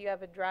instance, if you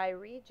have a dry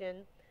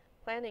region,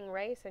 planting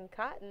rice and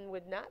cotton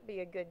would not be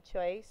a good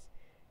choice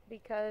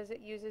because it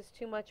uses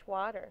too much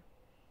water.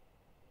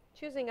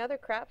 Choosing other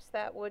crops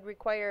that would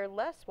require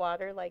less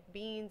water, like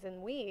beans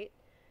and wheat,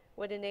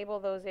 would enable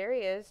those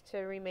areas to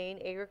remain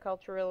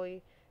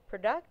agriculturally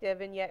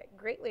productive and yet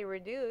greatly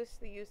reduce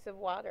the use of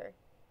water.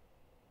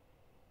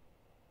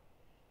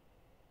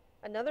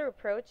 Another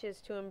approach is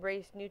to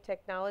embrace new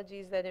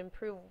technologies that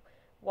improve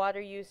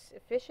water use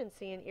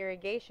efficiency in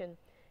irrigation.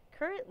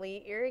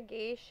 Currently,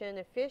 irrigation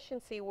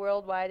efficiency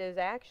worldwide is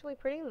actually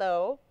pretty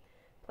low.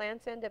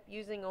 Plants end up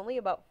using only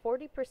about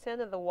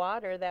 40% of the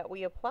water that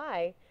we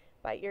apply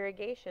by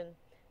irrigation,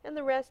 and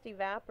the rest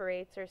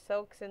evaporates or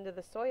soaks into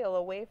the soil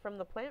away from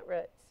the plant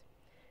roots.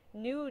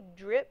 New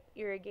drip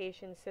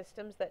irrigation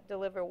systems that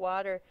deliver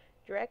water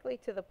directly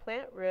to the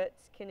plant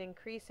roots can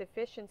increase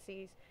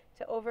efficiencies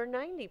to over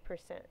 90%.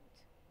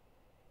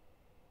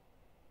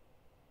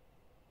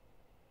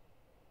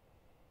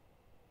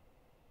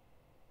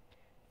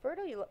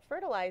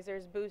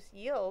 Fertilizers boost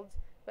yields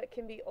but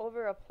can be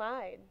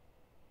over-applied.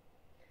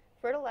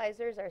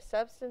 Fertilizers are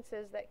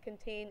substances that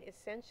contain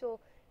essential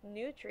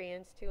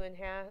nutrients to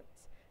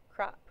enhance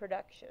crop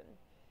production.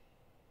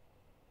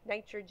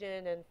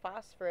 Nitrogen and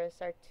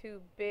phosphorus are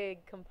two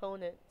big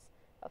components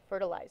of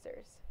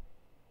fertilizers.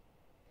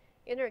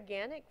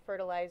 Inorganic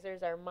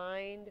fertilizers are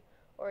mined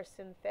or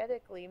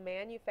synthetically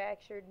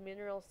manufactured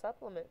mineral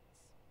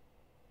supplements.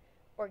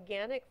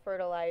 Organic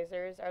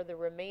fertilizers are the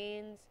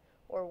remains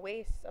or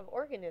wastes of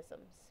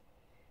organisms,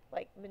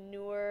 like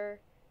manure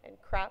and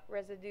crop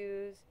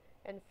residues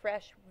and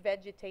fresh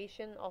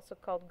vegetation, also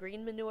called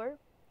green manure,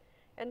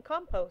 and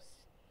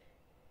compost.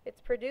 It's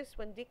produced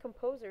when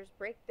decomposers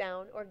break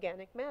down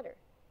organic matter.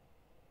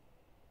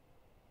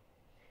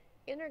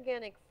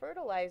 Inorganic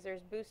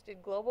fertilizers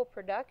boosted global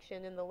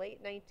production in the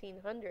late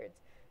 1900s,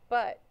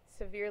 but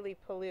severely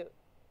pollute.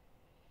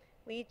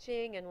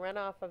 Leaching and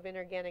runoff of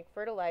inorganic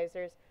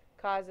fertilizers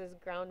causes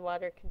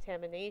groundwater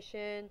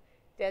contamination,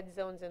 dead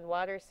zones in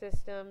water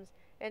systems,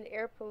 and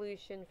air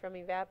pollution from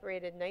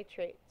evaporated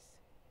nitrates.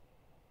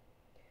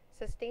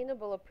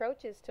 Sustainable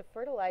approaches to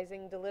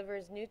fertilizing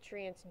delivers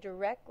nutrients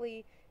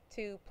directly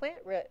to plant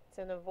roots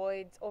and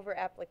avoids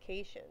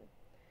over-application,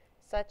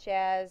 such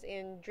as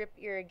in drip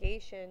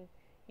irrigation.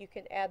 You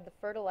can add the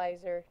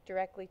fertilizer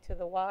directly to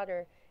the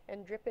water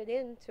and drip it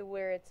into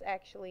where it's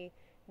actually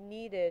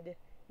needed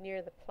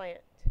near the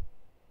plant.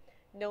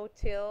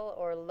 No-till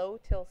or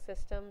low-till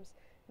systems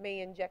may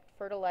inject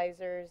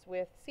fertilizers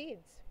with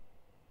seeds.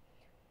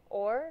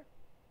 Or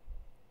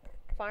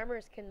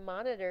farmers can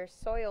monitor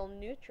soil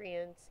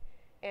nutrients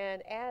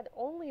and add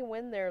only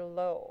when they're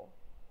low.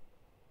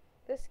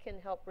 This can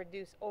help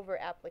reduce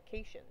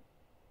over-application.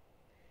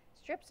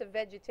 Strips of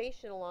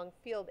vegetation along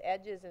field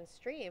edges and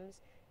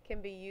streams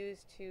can be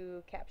used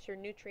to capture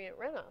nutrient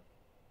runoff.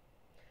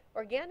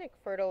 Organic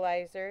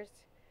fertilizers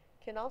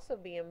can also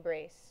be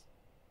embraced.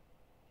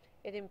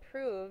 It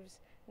improves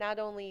not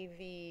only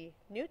the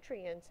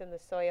nutrients in the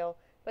soil,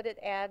 but it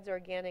adds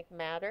organic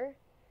matter,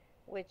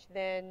 which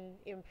then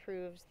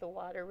improves the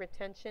water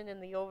retention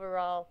and the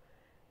overall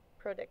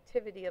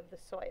productivity of the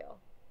soil.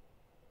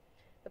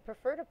 The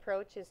preferred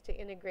approach is to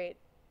integrate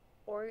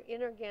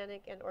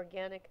inorganic and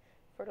organic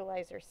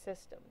fertilizer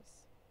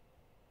systems.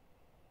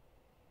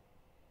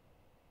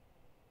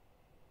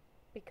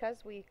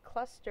 Because we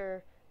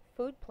cluster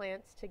food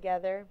plants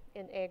together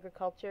in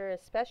agriculture,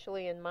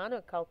 especially in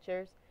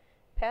monocultures,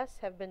 pests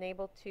have been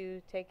able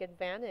to take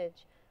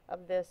advantage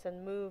of this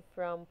and move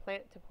from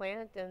plant to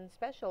plant and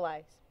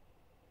specialize.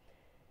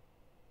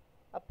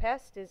 A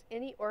pest is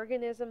any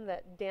organism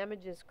that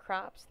damages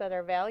crops that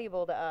are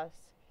valuable to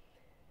us.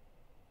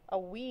 A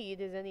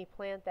weed is any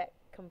plant that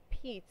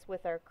competes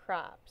with our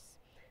crops.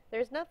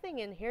 There's nothing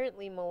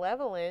inherently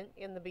malevolent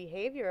in the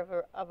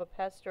behavior of a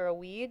pest or a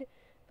weed.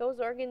 Those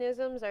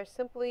organisms are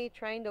simply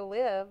trying to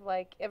live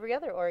like every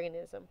other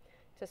organism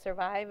to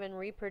survive and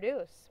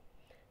reproduce.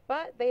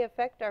 But they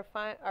affect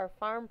our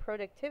farm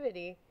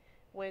productivity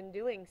when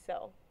doing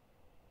so.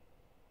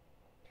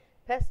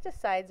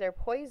 Pesticides are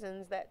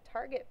poisons that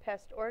target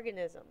pest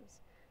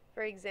organisms.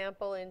 For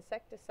example,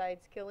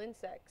 insecticides kill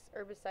insects,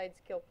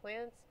 herbicides kill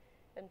plants,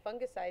 and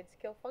fungicides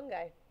kill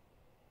fungi.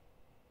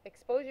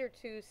 Exposure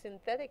to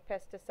synthetic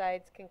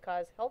pesticides can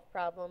cause health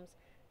problems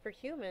for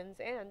humans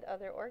and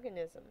other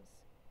organisms.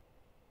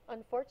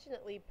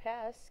 Unfortunately,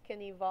 pests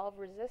can evolve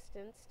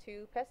resistance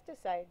to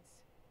pesticides.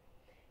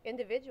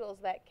 Individuals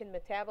that can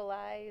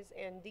metabolize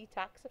and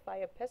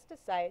detoxify a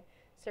pesticide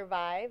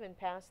survive and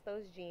pass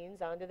those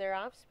genes onto their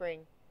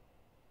offspring.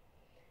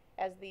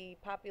 As the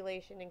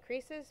population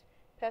increases,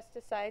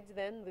 pesticides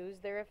then lose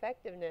their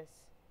effectiveness.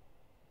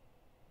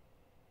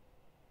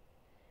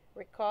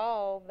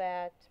 Recall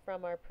that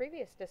from our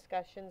previous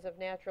discussions of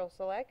natural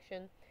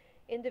selection,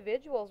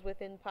 individuals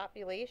within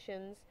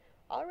populations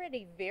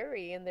already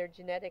vary in their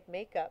genetic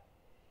makeup.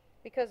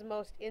 Because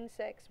most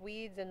insects,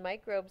 weeds, and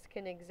microbes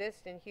can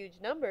exist in huge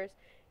numbers,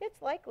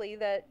 it's likely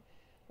that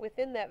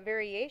within that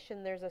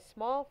variation there's a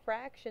small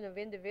fraction of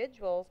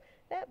individuals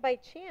that by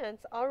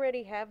chance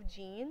already have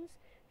genes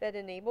that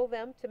enable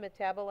them to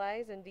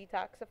metabolize and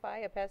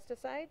detoxify a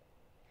pesticide.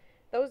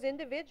 Those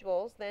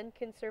individuals then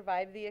can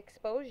survive the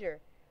exposure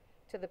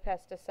to the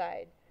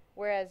pesticide,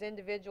 whereas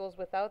individuals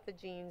without the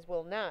genes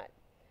will not.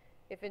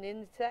 If an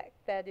insect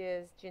that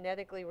is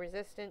genetically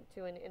resistant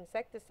to an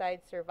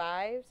insecticide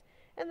survives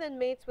and then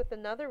mates with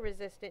another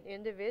resistant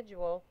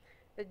individual,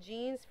 the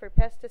genes for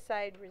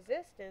pesticide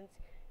resistance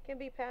can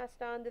be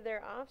passed on to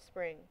their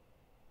offspring.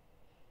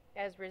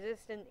 As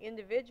resistant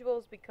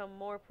individuals become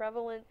more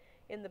prevalent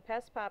in the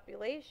pest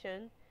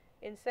population,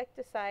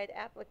 insecticide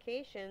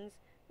applications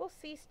will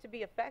cease to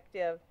be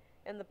effective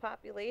and the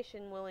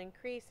population will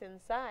increase in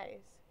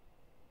size.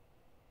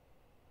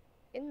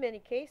 In many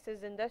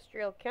cases,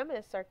 industrial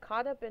chemists are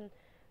caught up in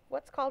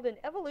what's called an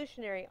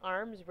evolutionary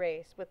arms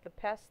race with the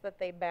pests that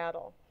they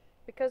battle.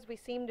 Because we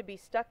seem to be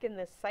stuck in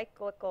this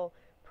cyclical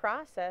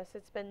process,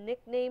 it's been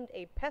nicknamed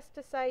a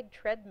pesticide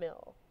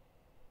treadmill.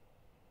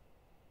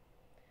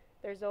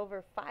 There's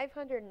over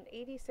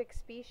 586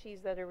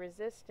 species that are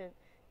resistant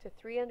to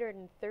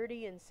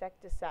 330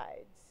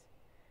 insecticides.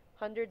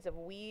 Hundreds of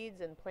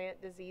weeds and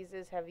plant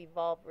diseases have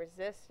evolved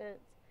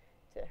resistance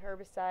to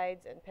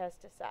herbicides and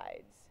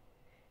pesticides.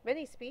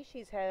 Many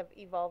species have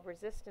evolved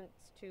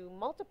resistance to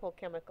multiple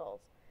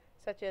chemicals,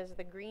 such as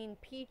the green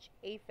peach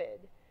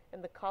aphid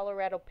and the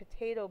Colorado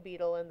potato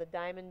beetle and the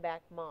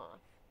diamondback moth.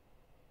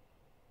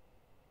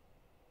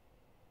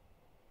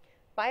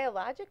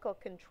 Biological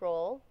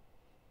control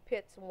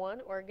pits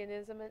one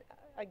organism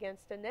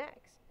against the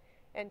next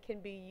and can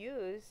be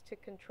used to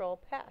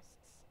control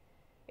pests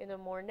in a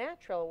more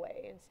natural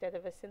way instead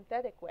of a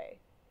synthetic way.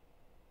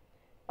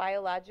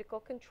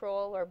 Biological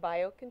control or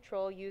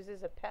biocontrol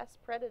uses a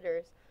pest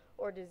predators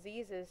or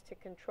diseases to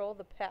control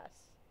the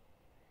pests.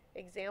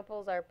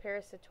 Examples are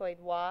parasitoid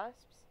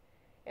wasps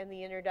and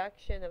the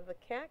introduction of the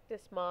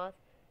cactus moth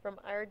from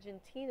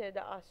Argentina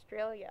to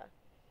Australia.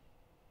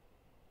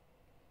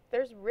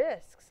 There's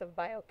risks of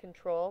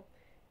biocontrol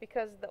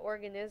because the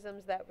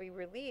organisms that we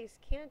release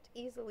can't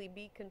easily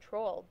be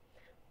controlled,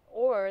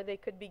 or they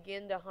could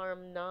begin to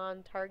harm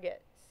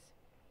non-targets.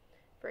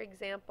 For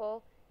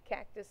example,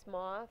 cactus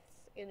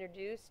moths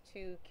introduced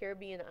to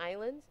Caribbean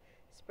islands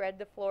spread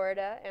to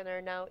Florida and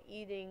are now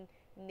eating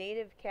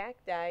native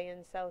cacti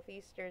in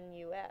southeastern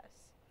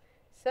U.S.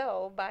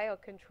 So,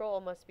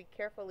 biocontrol must be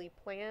carefully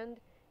planned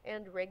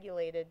and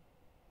regulated.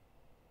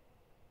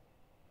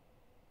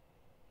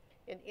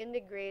 An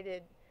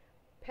integrated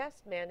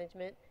pest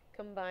management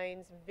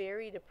combines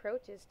varied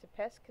approaches to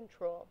pest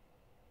control.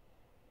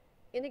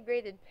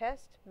 Integrated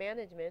Pest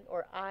Management,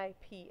 or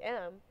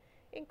IPM,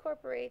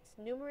 incorporates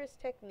numerous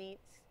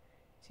techniques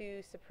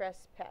to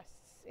suppress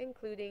pests,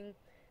 including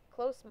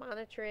close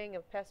monitoring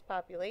of pest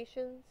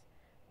populations,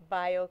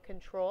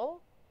 biocontrol,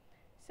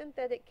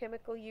 synthetic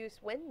chemical use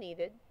when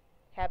needed,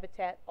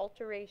 habitat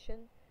alteration,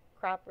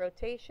 crop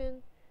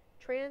rotation,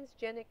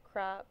 transgenic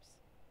crops,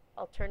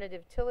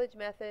 alternative tillage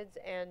methods,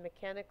 and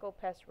mechanical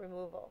pest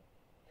removal.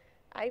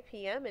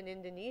 IPM in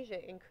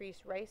Indonesia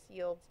increased rice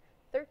yields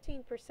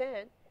 13%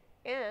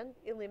 and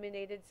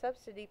eliminated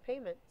subsidy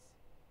payments.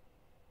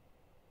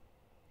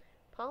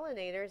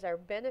 Pollinators are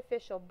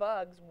beneficial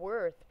bugs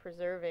worth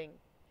preserving.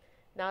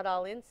 Not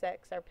all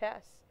insects are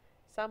pests.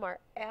 Some are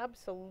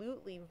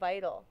absolutely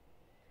vital.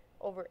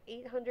 Over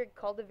 800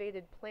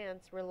 cultivated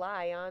plants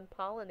rely on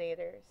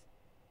pollinators,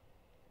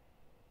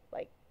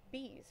 like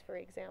bees, for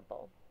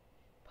example.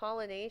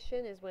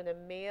 Pollination is when a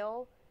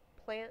male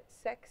plant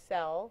sex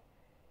cell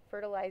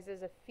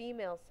fertilizes a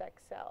female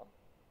sex cell.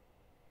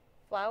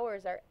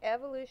 flowers are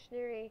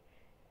evolutionary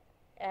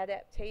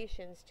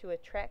adaptations to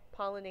attract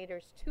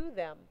pollinators to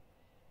them.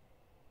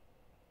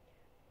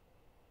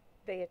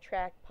 They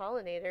attract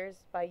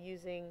pollinators by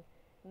using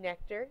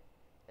nectar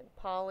and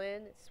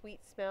pollen,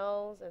 sweet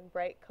smells, and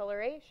bright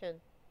coloration.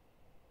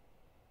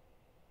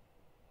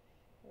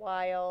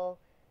 While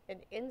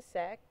an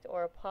insect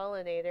or a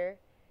pollinator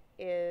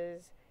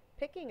is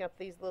picking up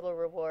these little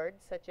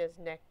rewards, such as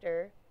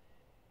nectar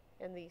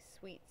and these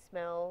sweet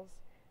smells,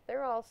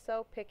 they're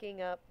also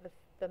picking up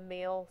the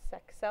male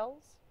sex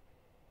cells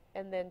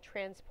and then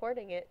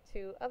transporting it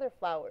to other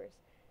flowers,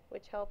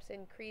 which helps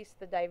increase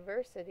the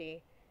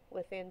diversity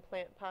within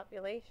plant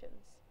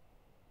populations.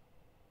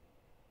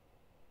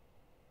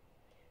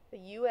 The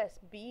U.S.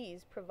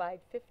 bees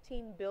provide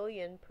 $15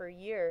 billion per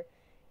year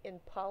in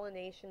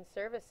pollination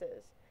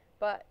services,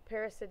 but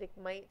parasitic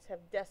mites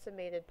have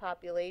decimated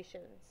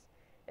populations,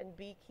 and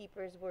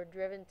beekeepers were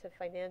driven to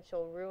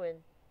financial ruin.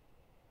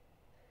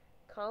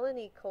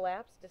 Colony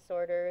collapse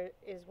disorder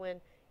is when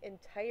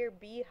entire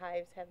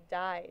beehives have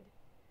died.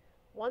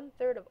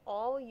 1/3 of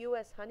all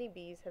U.S.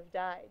 honeybees have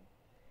died,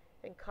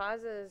 and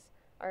causes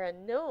are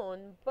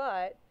unknown,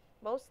 but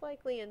most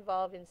likely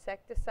involve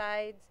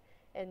insecticides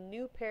and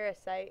new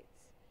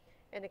parasites,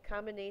 and a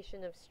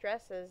combination of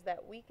stresses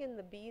that weaken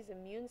the bees'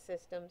 immune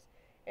systems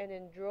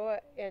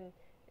and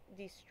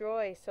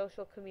destroy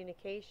social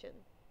communication.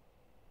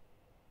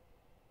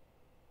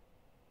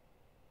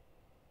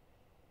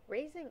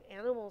 Raising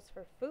animals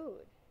for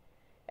food.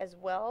 As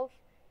wealth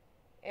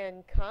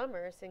and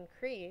commerce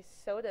increase,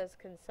 so does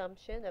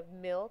consumption of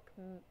milk,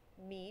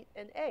 meat,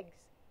 and eggs.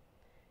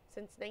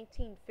 Since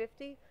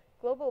 1950,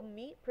 global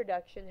meat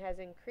production has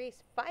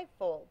increased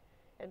fivefold,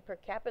 and per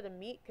capita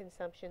meat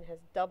consumption has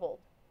doubled.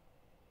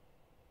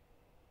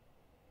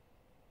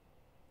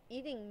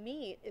 Eating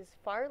meat is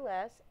far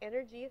less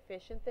energy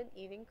efficient than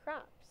eating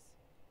crops.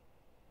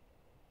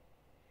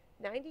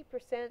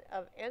 90%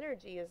 of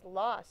energy is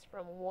lost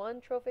from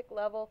one trophic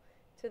level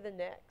to the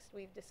next.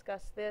 We've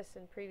discussed this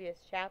in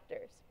previous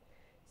chapters.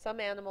 Some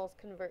animals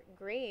convert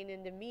grain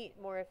into meat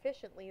more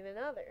efficiently than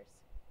others.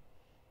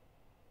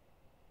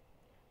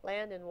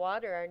 Land and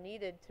water are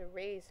needed to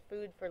raise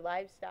food for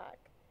livestock,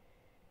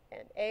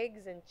 and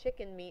eggs and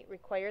chicken meat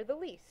require the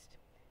least.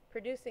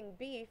 Producing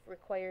beef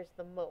requires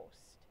the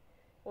most.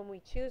 When we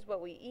choose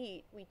what we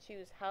eat, we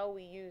choose how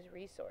we use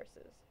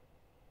resources.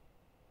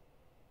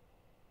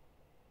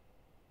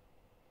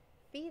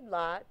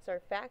 Feedlots, or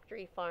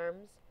factory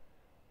farms,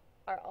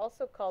 are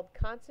also called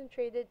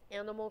concentrated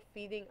animal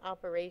feeding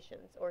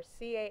operations, or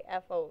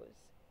CAFOs.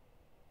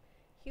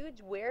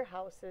 Huge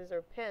warehouses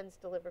or pens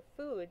deliver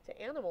food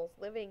to animals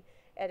living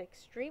at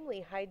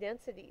extremely high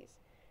densities.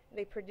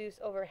 They produce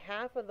over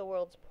half of the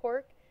world's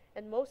pork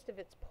and most of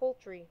its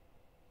poultry.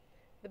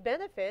 The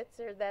benefits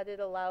are that it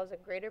allows a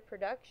greater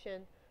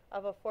production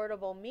of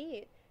affordable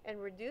meat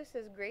and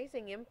reduces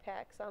grazing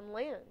impacts on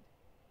land.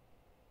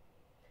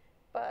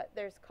 But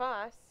there's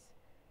costs.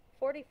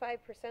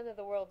 45% of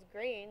the world's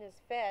grain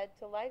is fed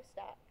to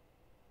livestock,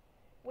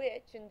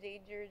 which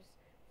endangers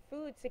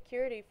food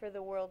security for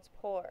the world's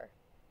poor.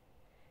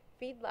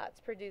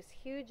 Feedlots produce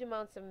huge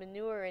amounts of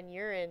manure and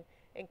urine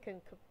and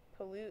can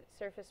pollute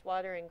surface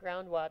water and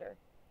groundwater.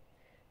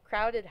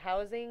 Crowded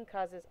housing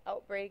causes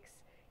outbreaks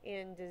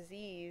in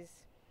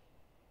disease,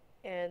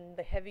 and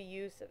the heavy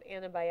use of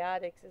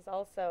antibiotics is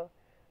also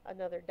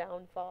another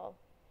downfall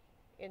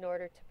in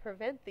order to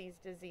prevent these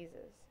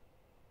diseases.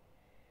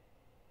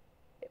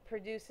 It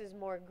produces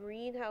more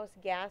greenhouse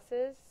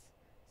gases,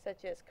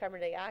 such as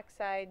carbon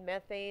dioxide,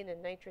 methane,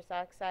 and nitrous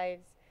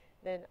oxides,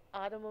 than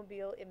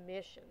automobile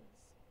emissions.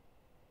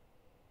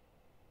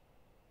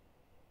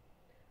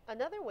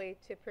 Another way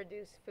to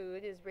produce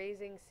food is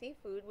raising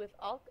seafood with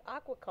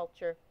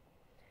aquaculture.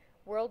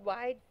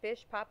 Worldwide,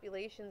 fish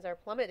populations are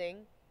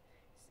plummeting,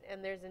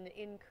 and there's an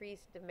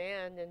increased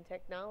demand in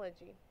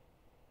technology.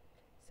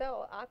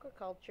 So,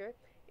 aquaculture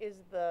is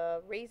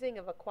the raising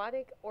of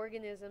aquatic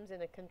organisms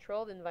in a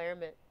controlled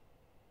environment.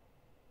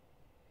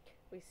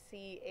 We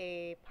see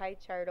a pie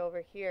chart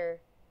over here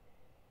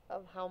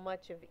of how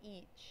much of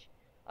each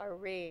are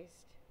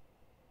raised,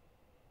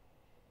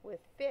 with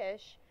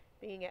fish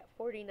being at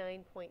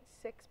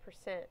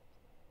 49.6%,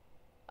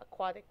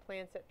 aquatic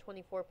plants at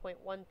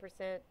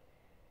 24.1%,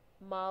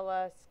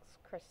 mollusks,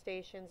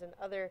 crustaceans, and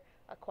other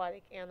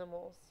aquatic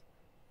animals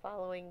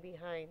following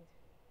behind.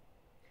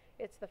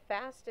 It's the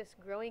fastest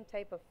growing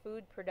type of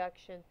food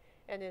production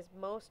and is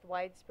most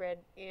widespread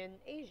in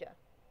Asia.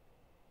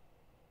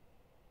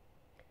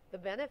 The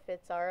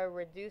benefits are a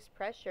reduced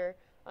pressure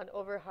on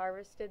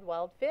over-harvested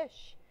wild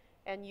fish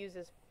and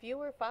uses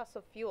fewer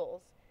fossil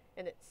fuels,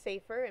 and it's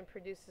safer and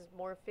produces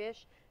more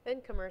fish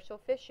than commercial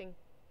fishing.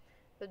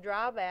 The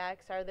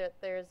drawbacks are that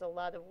there's a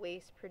lot of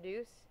waste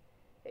produced.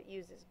 It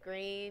uses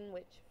grain,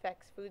 which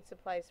affects food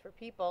supplies for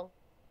people,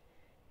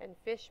 and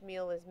fish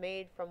meal is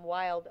made from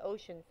wild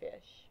ocean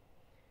fish.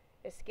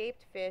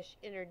 Escaped fish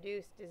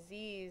introduce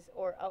disease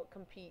or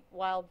outcompete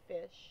wild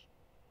fish.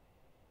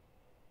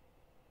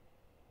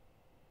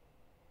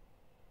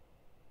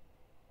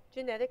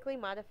 Genetically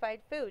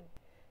modified food.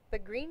 The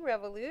Green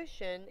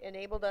Revolution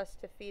enabled us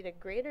to feed a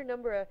greater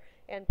number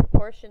and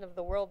proportion of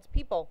the world's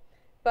people,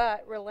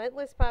 but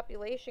relentless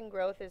population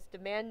growth is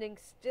demanding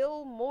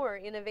still more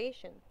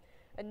innovation.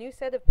 A new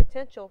set of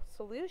potential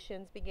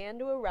solutions began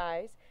to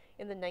arise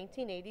in the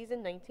 1980s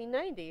and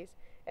 1990s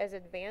as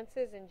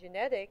advances in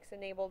genetics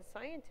enabled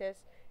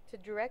scientists to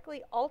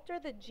directly alter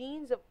the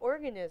genes of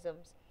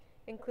organisms,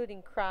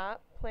 including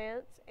crop,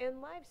 plants,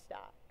 and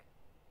livestock.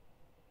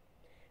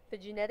 The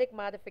genetic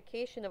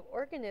modification of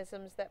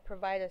organisms that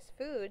provide us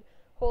food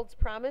holds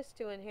promise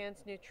to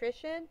enhance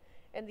nutrition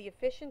and the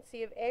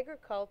efficiency of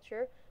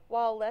agriculture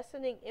while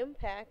lessening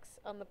impacts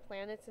on the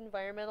planet's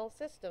environmental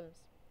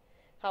systems.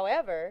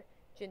 However,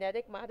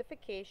 genetic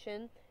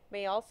modification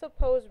may also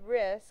pose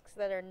risks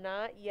that are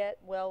not yet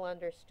well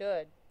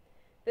understood.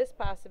 This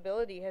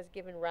possibility has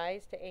given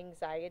rise to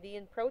anxiety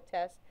and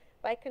protest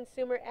by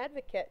consumer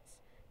advocates,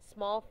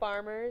 small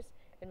farmers,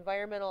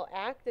 environmental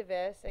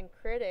activists, and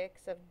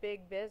critics of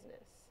big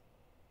business.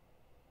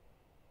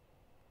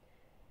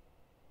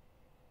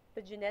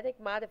 The genetic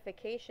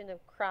modification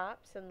of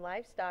crops and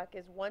livestock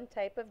is one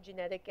type of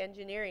genetic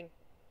engineering.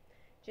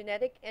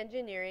 Genetic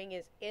engineering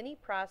is any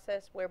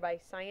process whereby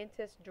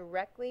scientists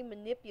directly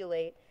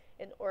manipulate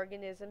an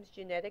organism's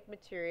genetic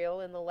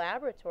material in the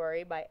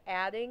laboratory by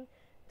adding,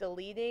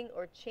 deleting,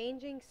 or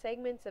changing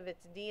segments of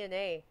its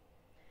DNA.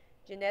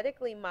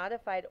 Genetically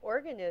modified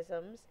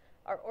organisms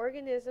are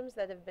organisms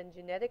that have been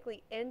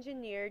genetically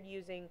engineered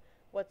using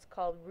what's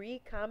called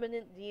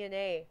recombinant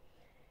DNA,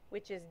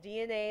 which is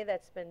DNA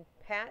that's been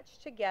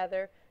patched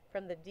together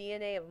from the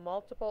DNA of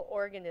multiple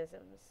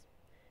organisms.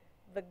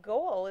 The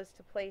goal is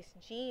to place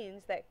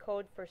genes that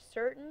code for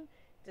certain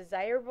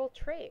desirable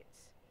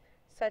traits,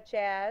 such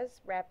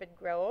as rapid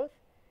growth,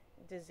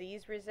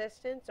 disease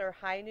resistance, or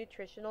high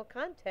nutritional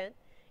content,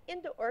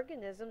 into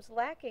organisms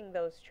lacking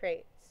those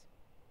traits.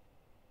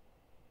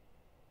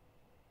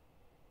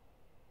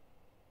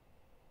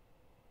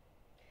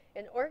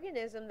 An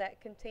organism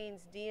that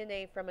contains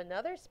DNA from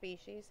another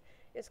species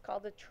is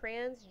called a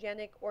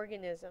transgenic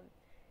organism,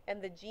 and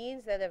the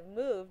genes that have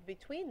moved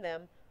between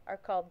them are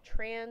called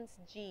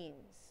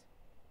transgenes.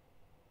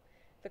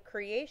 The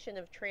creation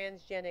of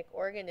transgenic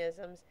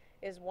organisms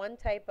is one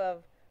type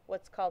of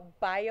what's called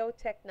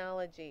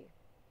biotechnology,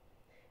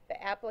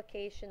 the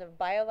application of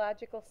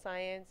biological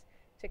science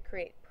to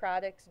create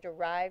products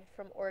derived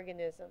from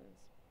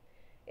organisms.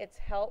 It's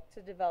helped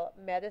to develop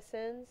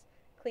medicines,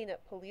 clean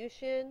up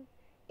pollution,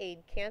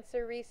 aid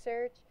cancer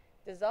research,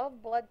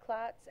 dissolve blood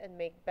clots, and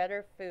make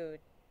better food.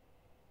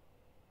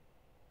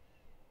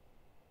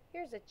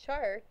 Here's a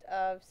chart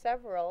of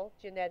several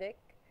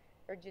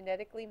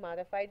genetically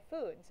modified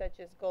foods, such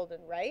as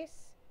golden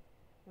rice,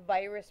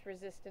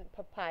 virus-resistant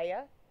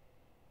papaya,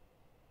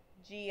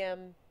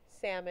 GM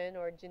salmon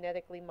or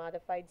genetically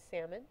modified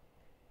salmon,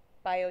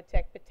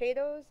 biotech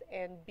potatoes,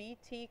 and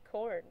BT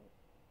corn.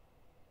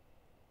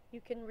 You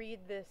can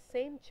read this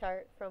same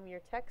chart from your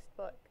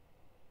textbook.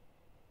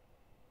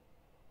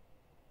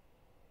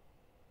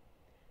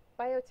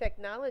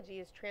 Biotechnology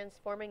is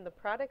transforming the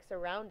products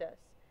around us.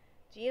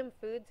 GM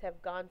foods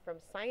have gone from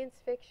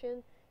science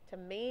fiction to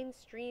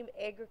mainstream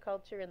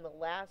agriculture in the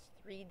last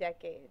 3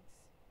 decades.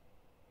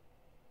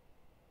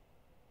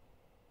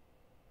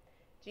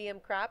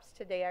 GM crops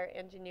today are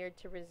engineered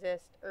to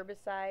resist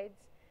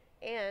herbicides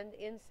and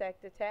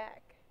insect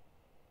attack.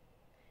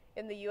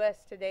 In the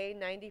U.S. today,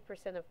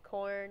 90% of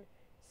corn,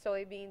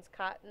 soybeans,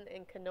 cotton,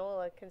 and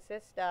canola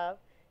consist of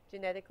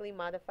genetically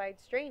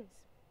modified strains.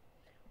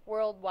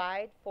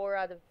 Worldwide, 4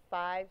 out of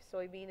 5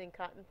 soybean and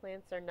cotton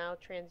plants are now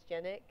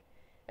transgenic,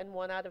 and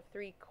 1 out of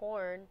 3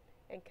 corn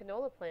and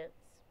canola plants.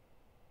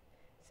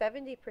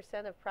 70%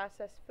 of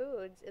processed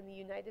foods in the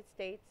United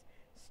States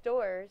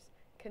stores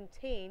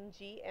contain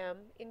GM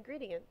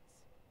ingredients.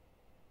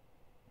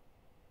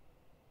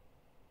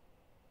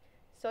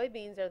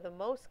 Soybeans are the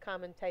most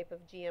common type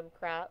of GM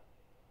crop.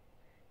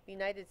 The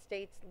United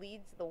States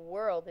leads the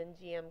world in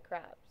GM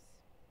crops,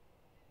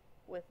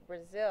 with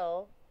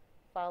Brazil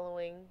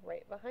following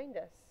right behind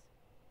us.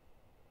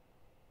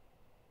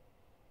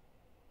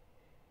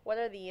 What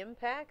are the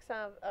impacts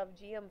of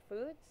GM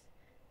foods?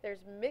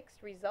 There's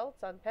mixed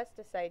results on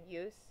pesticide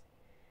use.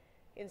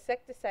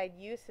 Insecticide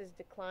use has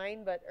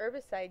declined, but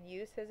herbicide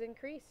use has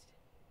increased.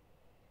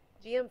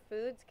 GM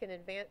foods can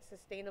advance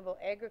sustainable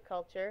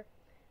agriculture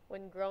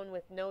when grown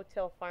with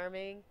no-till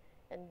farming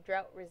and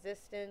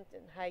drought-resistant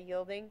and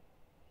high-yielding.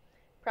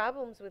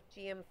 Problems with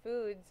GM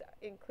foods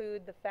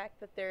include the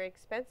fact that they're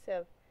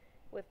expensive,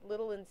 with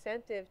little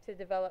incentive to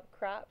develop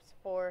crops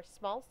for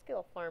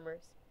small-scale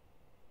farmers.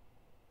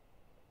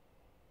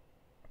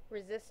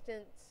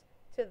 Resistance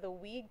to the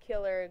weed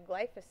killer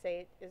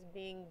glyphosate is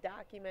being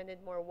documented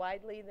more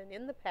widely than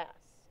in the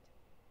past.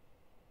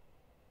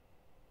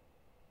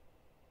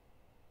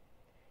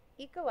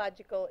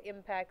 Ecological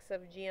impacts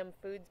of GM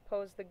foods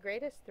pose the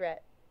greatest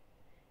threat.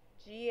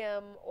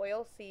 GM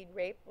oilseed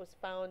rape was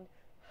found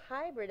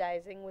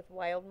hybridizing with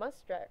wild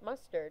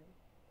mustard.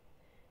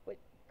 With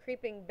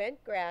creeping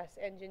bent grass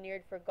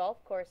engineered for golf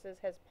courses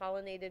has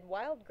pollinated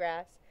wild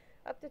grass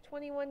up to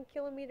 21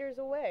 kilometers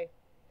away.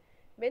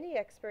 Many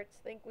experts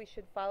think we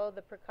should follow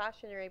the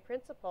precautionary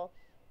principle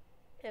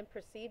and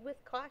proceed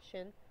with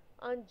caution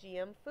on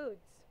GM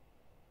foods.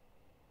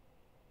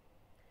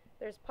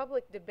 There's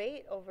public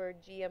debate over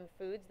GM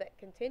foods that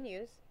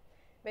continues.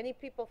 Many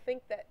people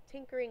think that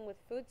tinkering with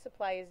food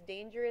supply is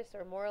dangerous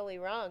or morally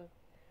wrong.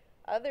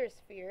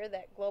 Others fear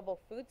that global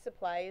food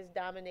supply is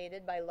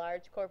dominated by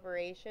large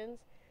corporations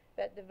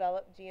that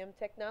develop GM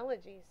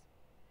technologies.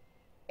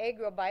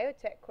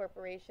 Agrobiotech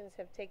corporations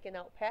have taken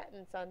out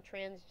patents on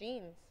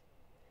transgenes.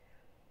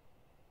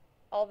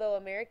 Although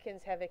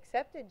Americans have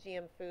accepted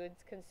GM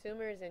foods,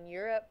 consumers in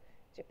Europe,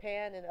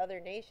 Japan, and other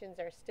nations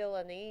are still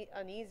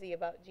uneasy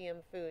about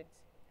GM foods.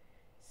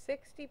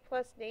 60+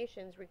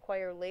 nations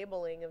require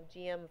labeling of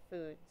GM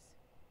foods.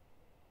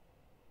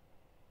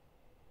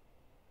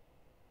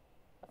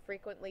 A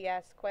frequently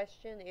asked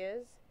question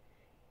is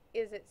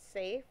it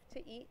safe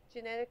to eat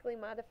genetically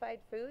modified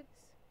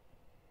foods?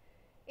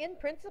 In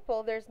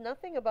principle, there's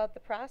nothing about the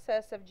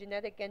process of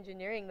genetic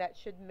engineering that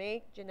should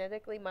make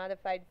genetically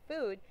modified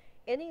food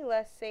any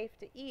less safe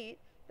to eat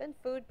than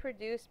food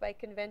produced by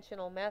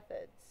conventional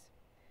methods.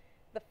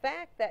 The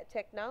fact that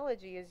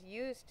technology is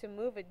used to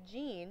move a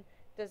gene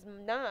does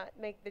not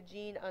make the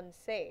gene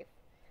unsafe.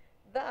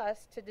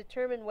 Thus, to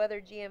determine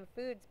whether GM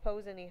foods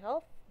pose any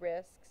health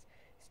risks,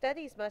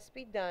 studies must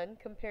be done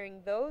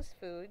comparing those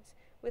foods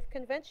with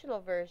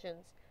conventional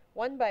versions,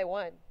 one by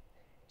one,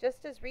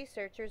 just as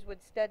researchers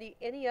would study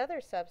any other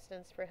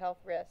substance for health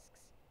risks.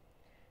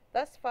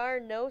 Thus far,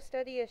 no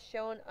study has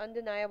shown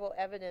undeniable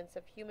evidence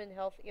of human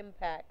health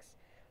impacts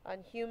on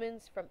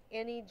humans from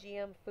any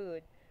GM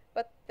food,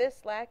 but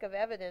this lack of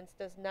evidence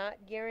does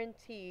not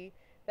guarantee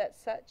that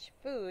such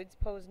foods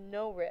pose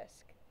no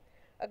risk.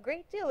 A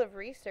great deal of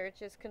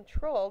research is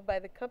controlled by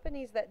the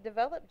companies that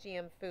develop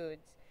GM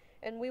foods,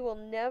 and we will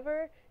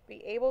never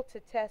be able to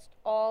test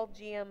all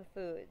GM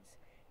foods.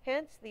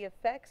 Hence, the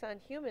effects on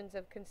humans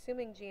of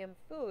consuming GM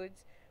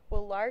foods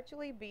will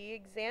largely be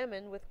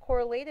examined with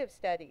correlative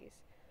studies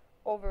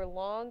over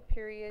long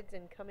periods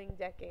in coming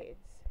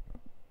decades.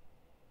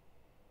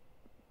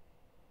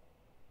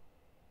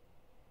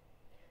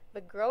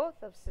 The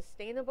growth of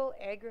sustainable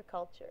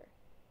agriculture.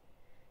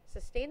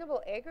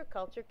 Sustainable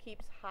agriculture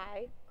keeps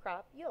high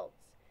crop yields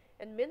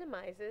and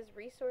minimizes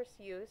resource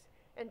use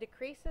and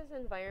decreases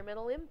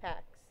environmental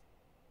impacts.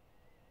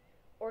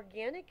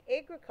 Organic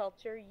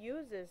agriculture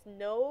uses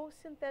no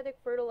synthetic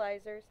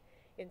fertilizers,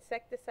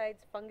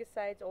 insecticides,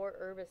 fungicides, or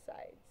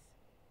herbicides.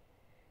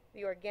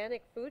 The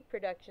Organic Food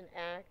Production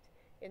Act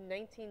in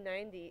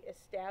 1990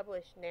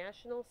 established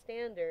national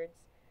standards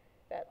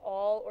that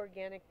all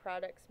organic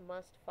products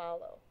must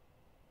follow.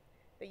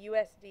 The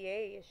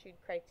USDA issued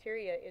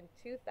criteria in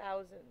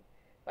 2000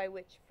 by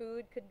which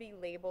food could be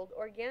labeled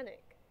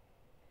organic.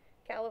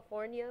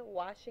 California,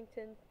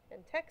 Washington,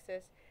 and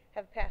Texas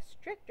have passed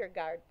stricter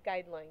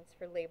guidelines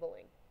for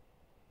labeling.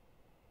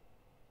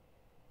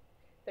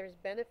 There's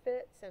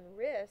benefits and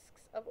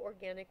risks of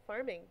organic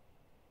farming.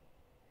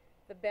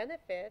 The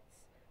benefits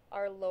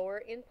are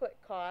lower input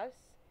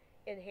costs,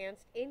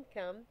 enhanced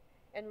income,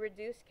 and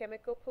reduced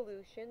chemical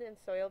pollution and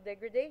soil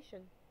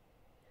degradation.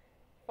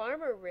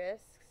 Farmer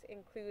risks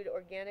include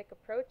organic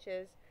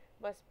approaches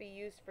must be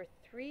used for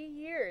 3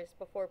 years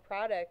before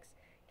products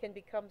can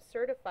become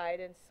certified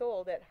and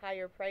sold at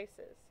higher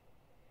prices.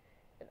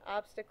 And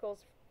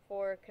obstacles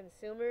for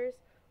consumers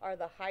are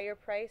the higher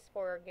price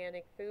for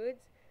organic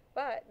foods,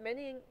 but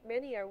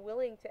many are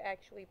willing to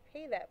actually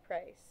pay that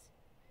price.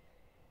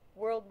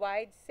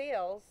 Worldwide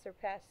sales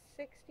surpassed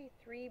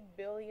 $63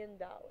 billion.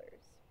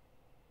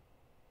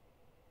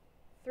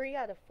 3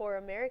 out of 4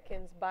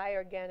 Americans buy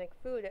organic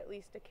food at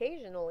least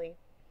occasionally.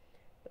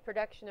 The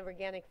production of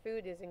organic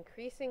food is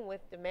increasing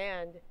with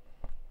demand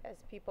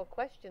as people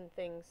question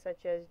things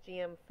such as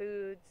GM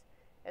foods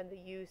and the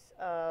use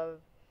of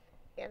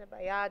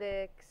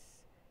antibiotics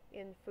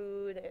in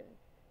food and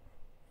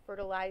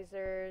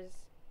fertilizers,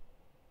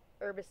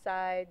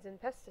 herbicides, and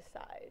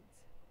pesticides.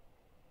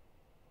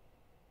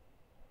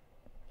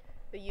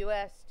 The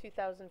U.S.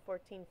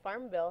 2014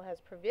 Farm Bill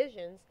has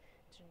provisions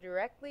to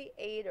directly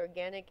aid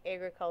organic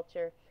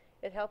agriculture.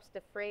 It helps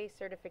defray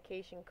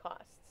certification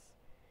costs.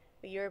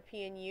 The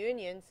European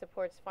Union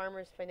supports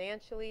farmers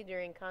financially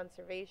during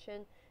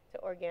conservation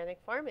to organic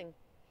farming.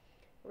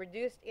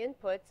 Reduced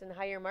inputs and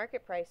higher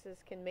market prices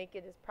can make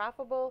it as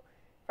profitable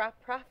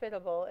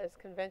as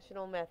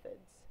conventional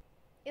methods.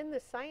 In the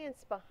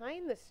science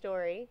behind the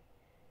story,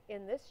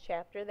 in this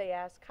chapter they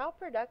ask, how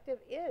productive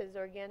is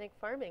organic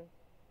farming?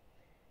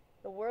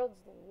 The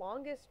world's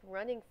longest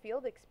running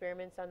field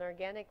experiments on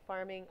organic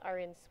farming are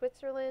in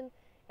Switzerland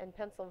and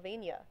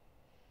Pennsylvania.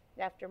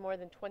 After more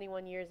than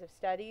 21 years of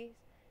studies,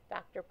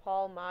 Dr.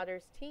 Paul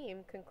Moder's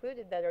team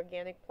concluded that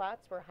organic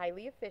plots were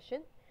highly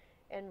efficient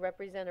and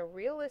represent a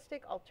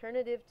realistic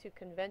alternative to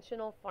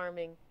conventional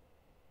farming.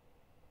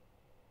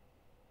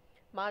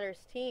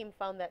 Moder's team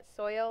found that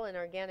soil in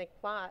organic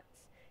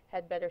plots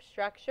had better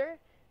structure,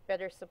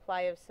 better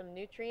supply of some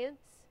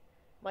nutrients,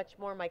 much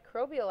more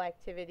microbial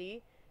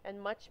activity, and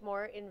much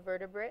more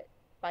invertebrate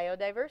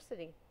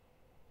biodiversity.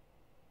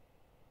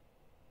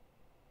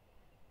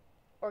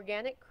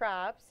 Organic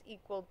crops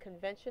equaled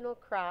conventional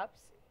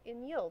crops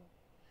in yield.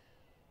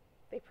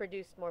 They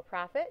produced more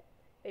profit,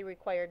 they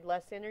required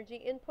less energy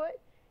input,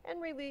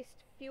 and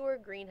released fewer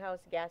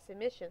greenhouse gas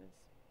emissions.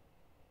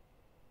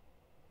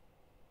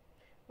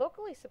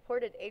 Locally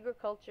supported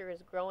agriculture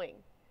is growing.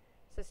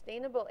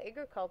 Sustainable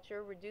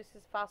agriculture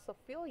reduces fossil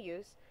fuel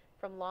use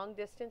from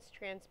long-distance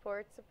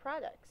transports of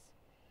products.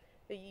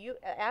 The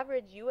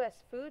average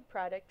U.S. food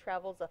product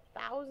travels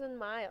 1,000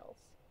 miles.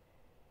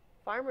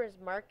 Farmers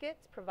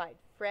markets provide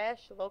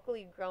fresh,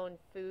 locally grown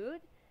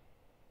food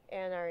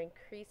and are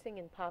increasing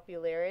in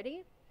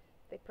popularity.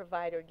 They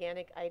provide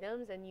organic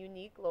items and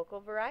unique local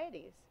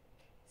varieties.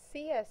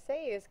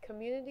 CSA is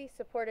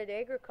community-supported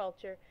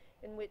agriculture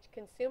in which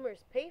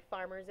consumers pay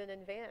farmers in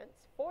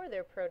advance for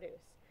their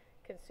produce.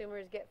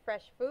 Consumers get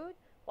fresh food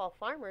while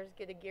farmers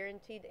get a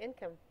guaranteed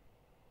income.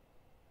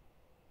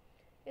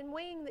 In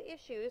weighing the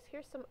issues,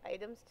 here's some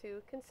items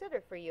to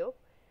consider for you.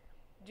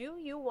 Do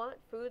you want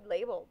food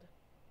labeled?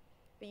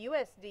 The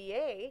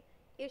USDA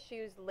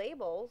issues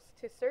labels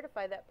to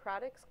certify that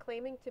products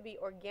claiming to be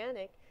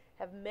organic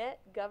have met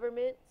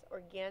government's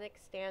organic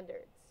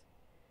standards.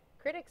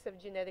 Critics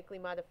of genetically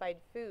modified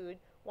food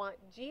want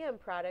GM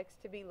products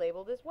to be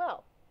labeled as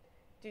well.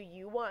 Do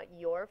you want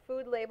your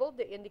food labeled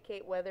to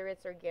indicate whether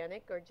it's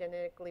organic or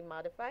genetically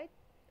modified?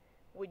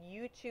 Would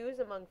you choose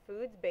among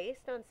foods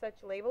based on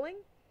such labeling?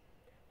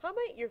 How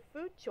might your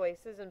food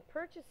choices and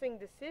purchasing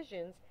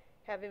decisions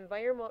have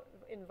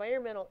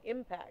environmental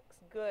impacts,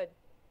 good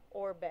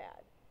or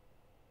bad?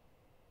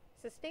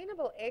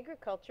 Sustainable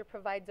agriculture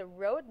provides a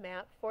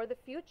roadmap for the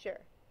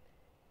future.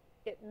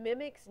 It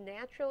mimics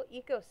natural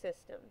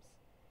ecosystems.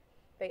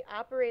 They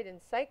operate in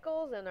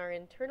cycles and are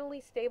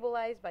internally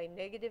stabilized by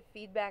negative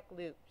feedback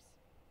loops.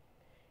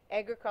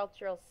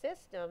 Agricultural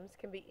systems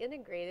can be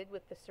integrated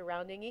with the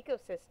surrounding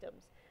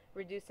ecosystems,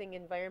 reducing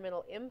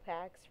environmental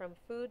impacts from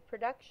food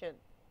production.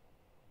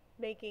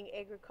 Making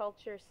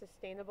agriculture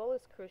sustainable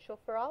is crucial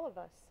for all of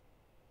us.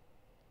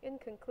 In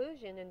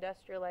conclusion,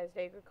 industrialized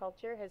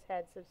agriculture has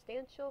had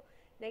substantial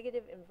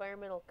negative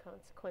environmental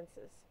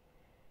consequences.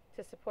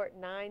 To support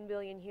 9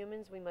 billion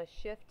humans, we must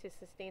shift to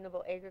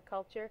sustainable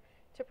agriculture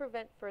to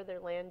prevent further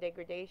land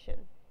degradation.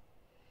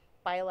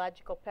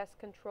 Biological pest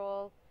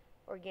control,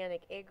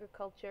 organic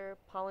agriculture,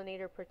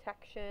 pollinator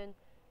protection,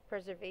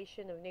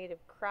 preservation of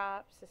native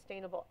crops,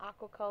 sustainable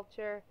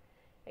aquaculture,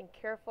 and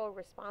careful,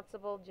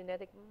 responsible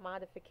genetic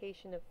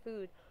modification of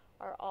food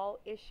are all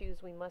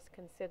issues we must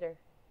consider.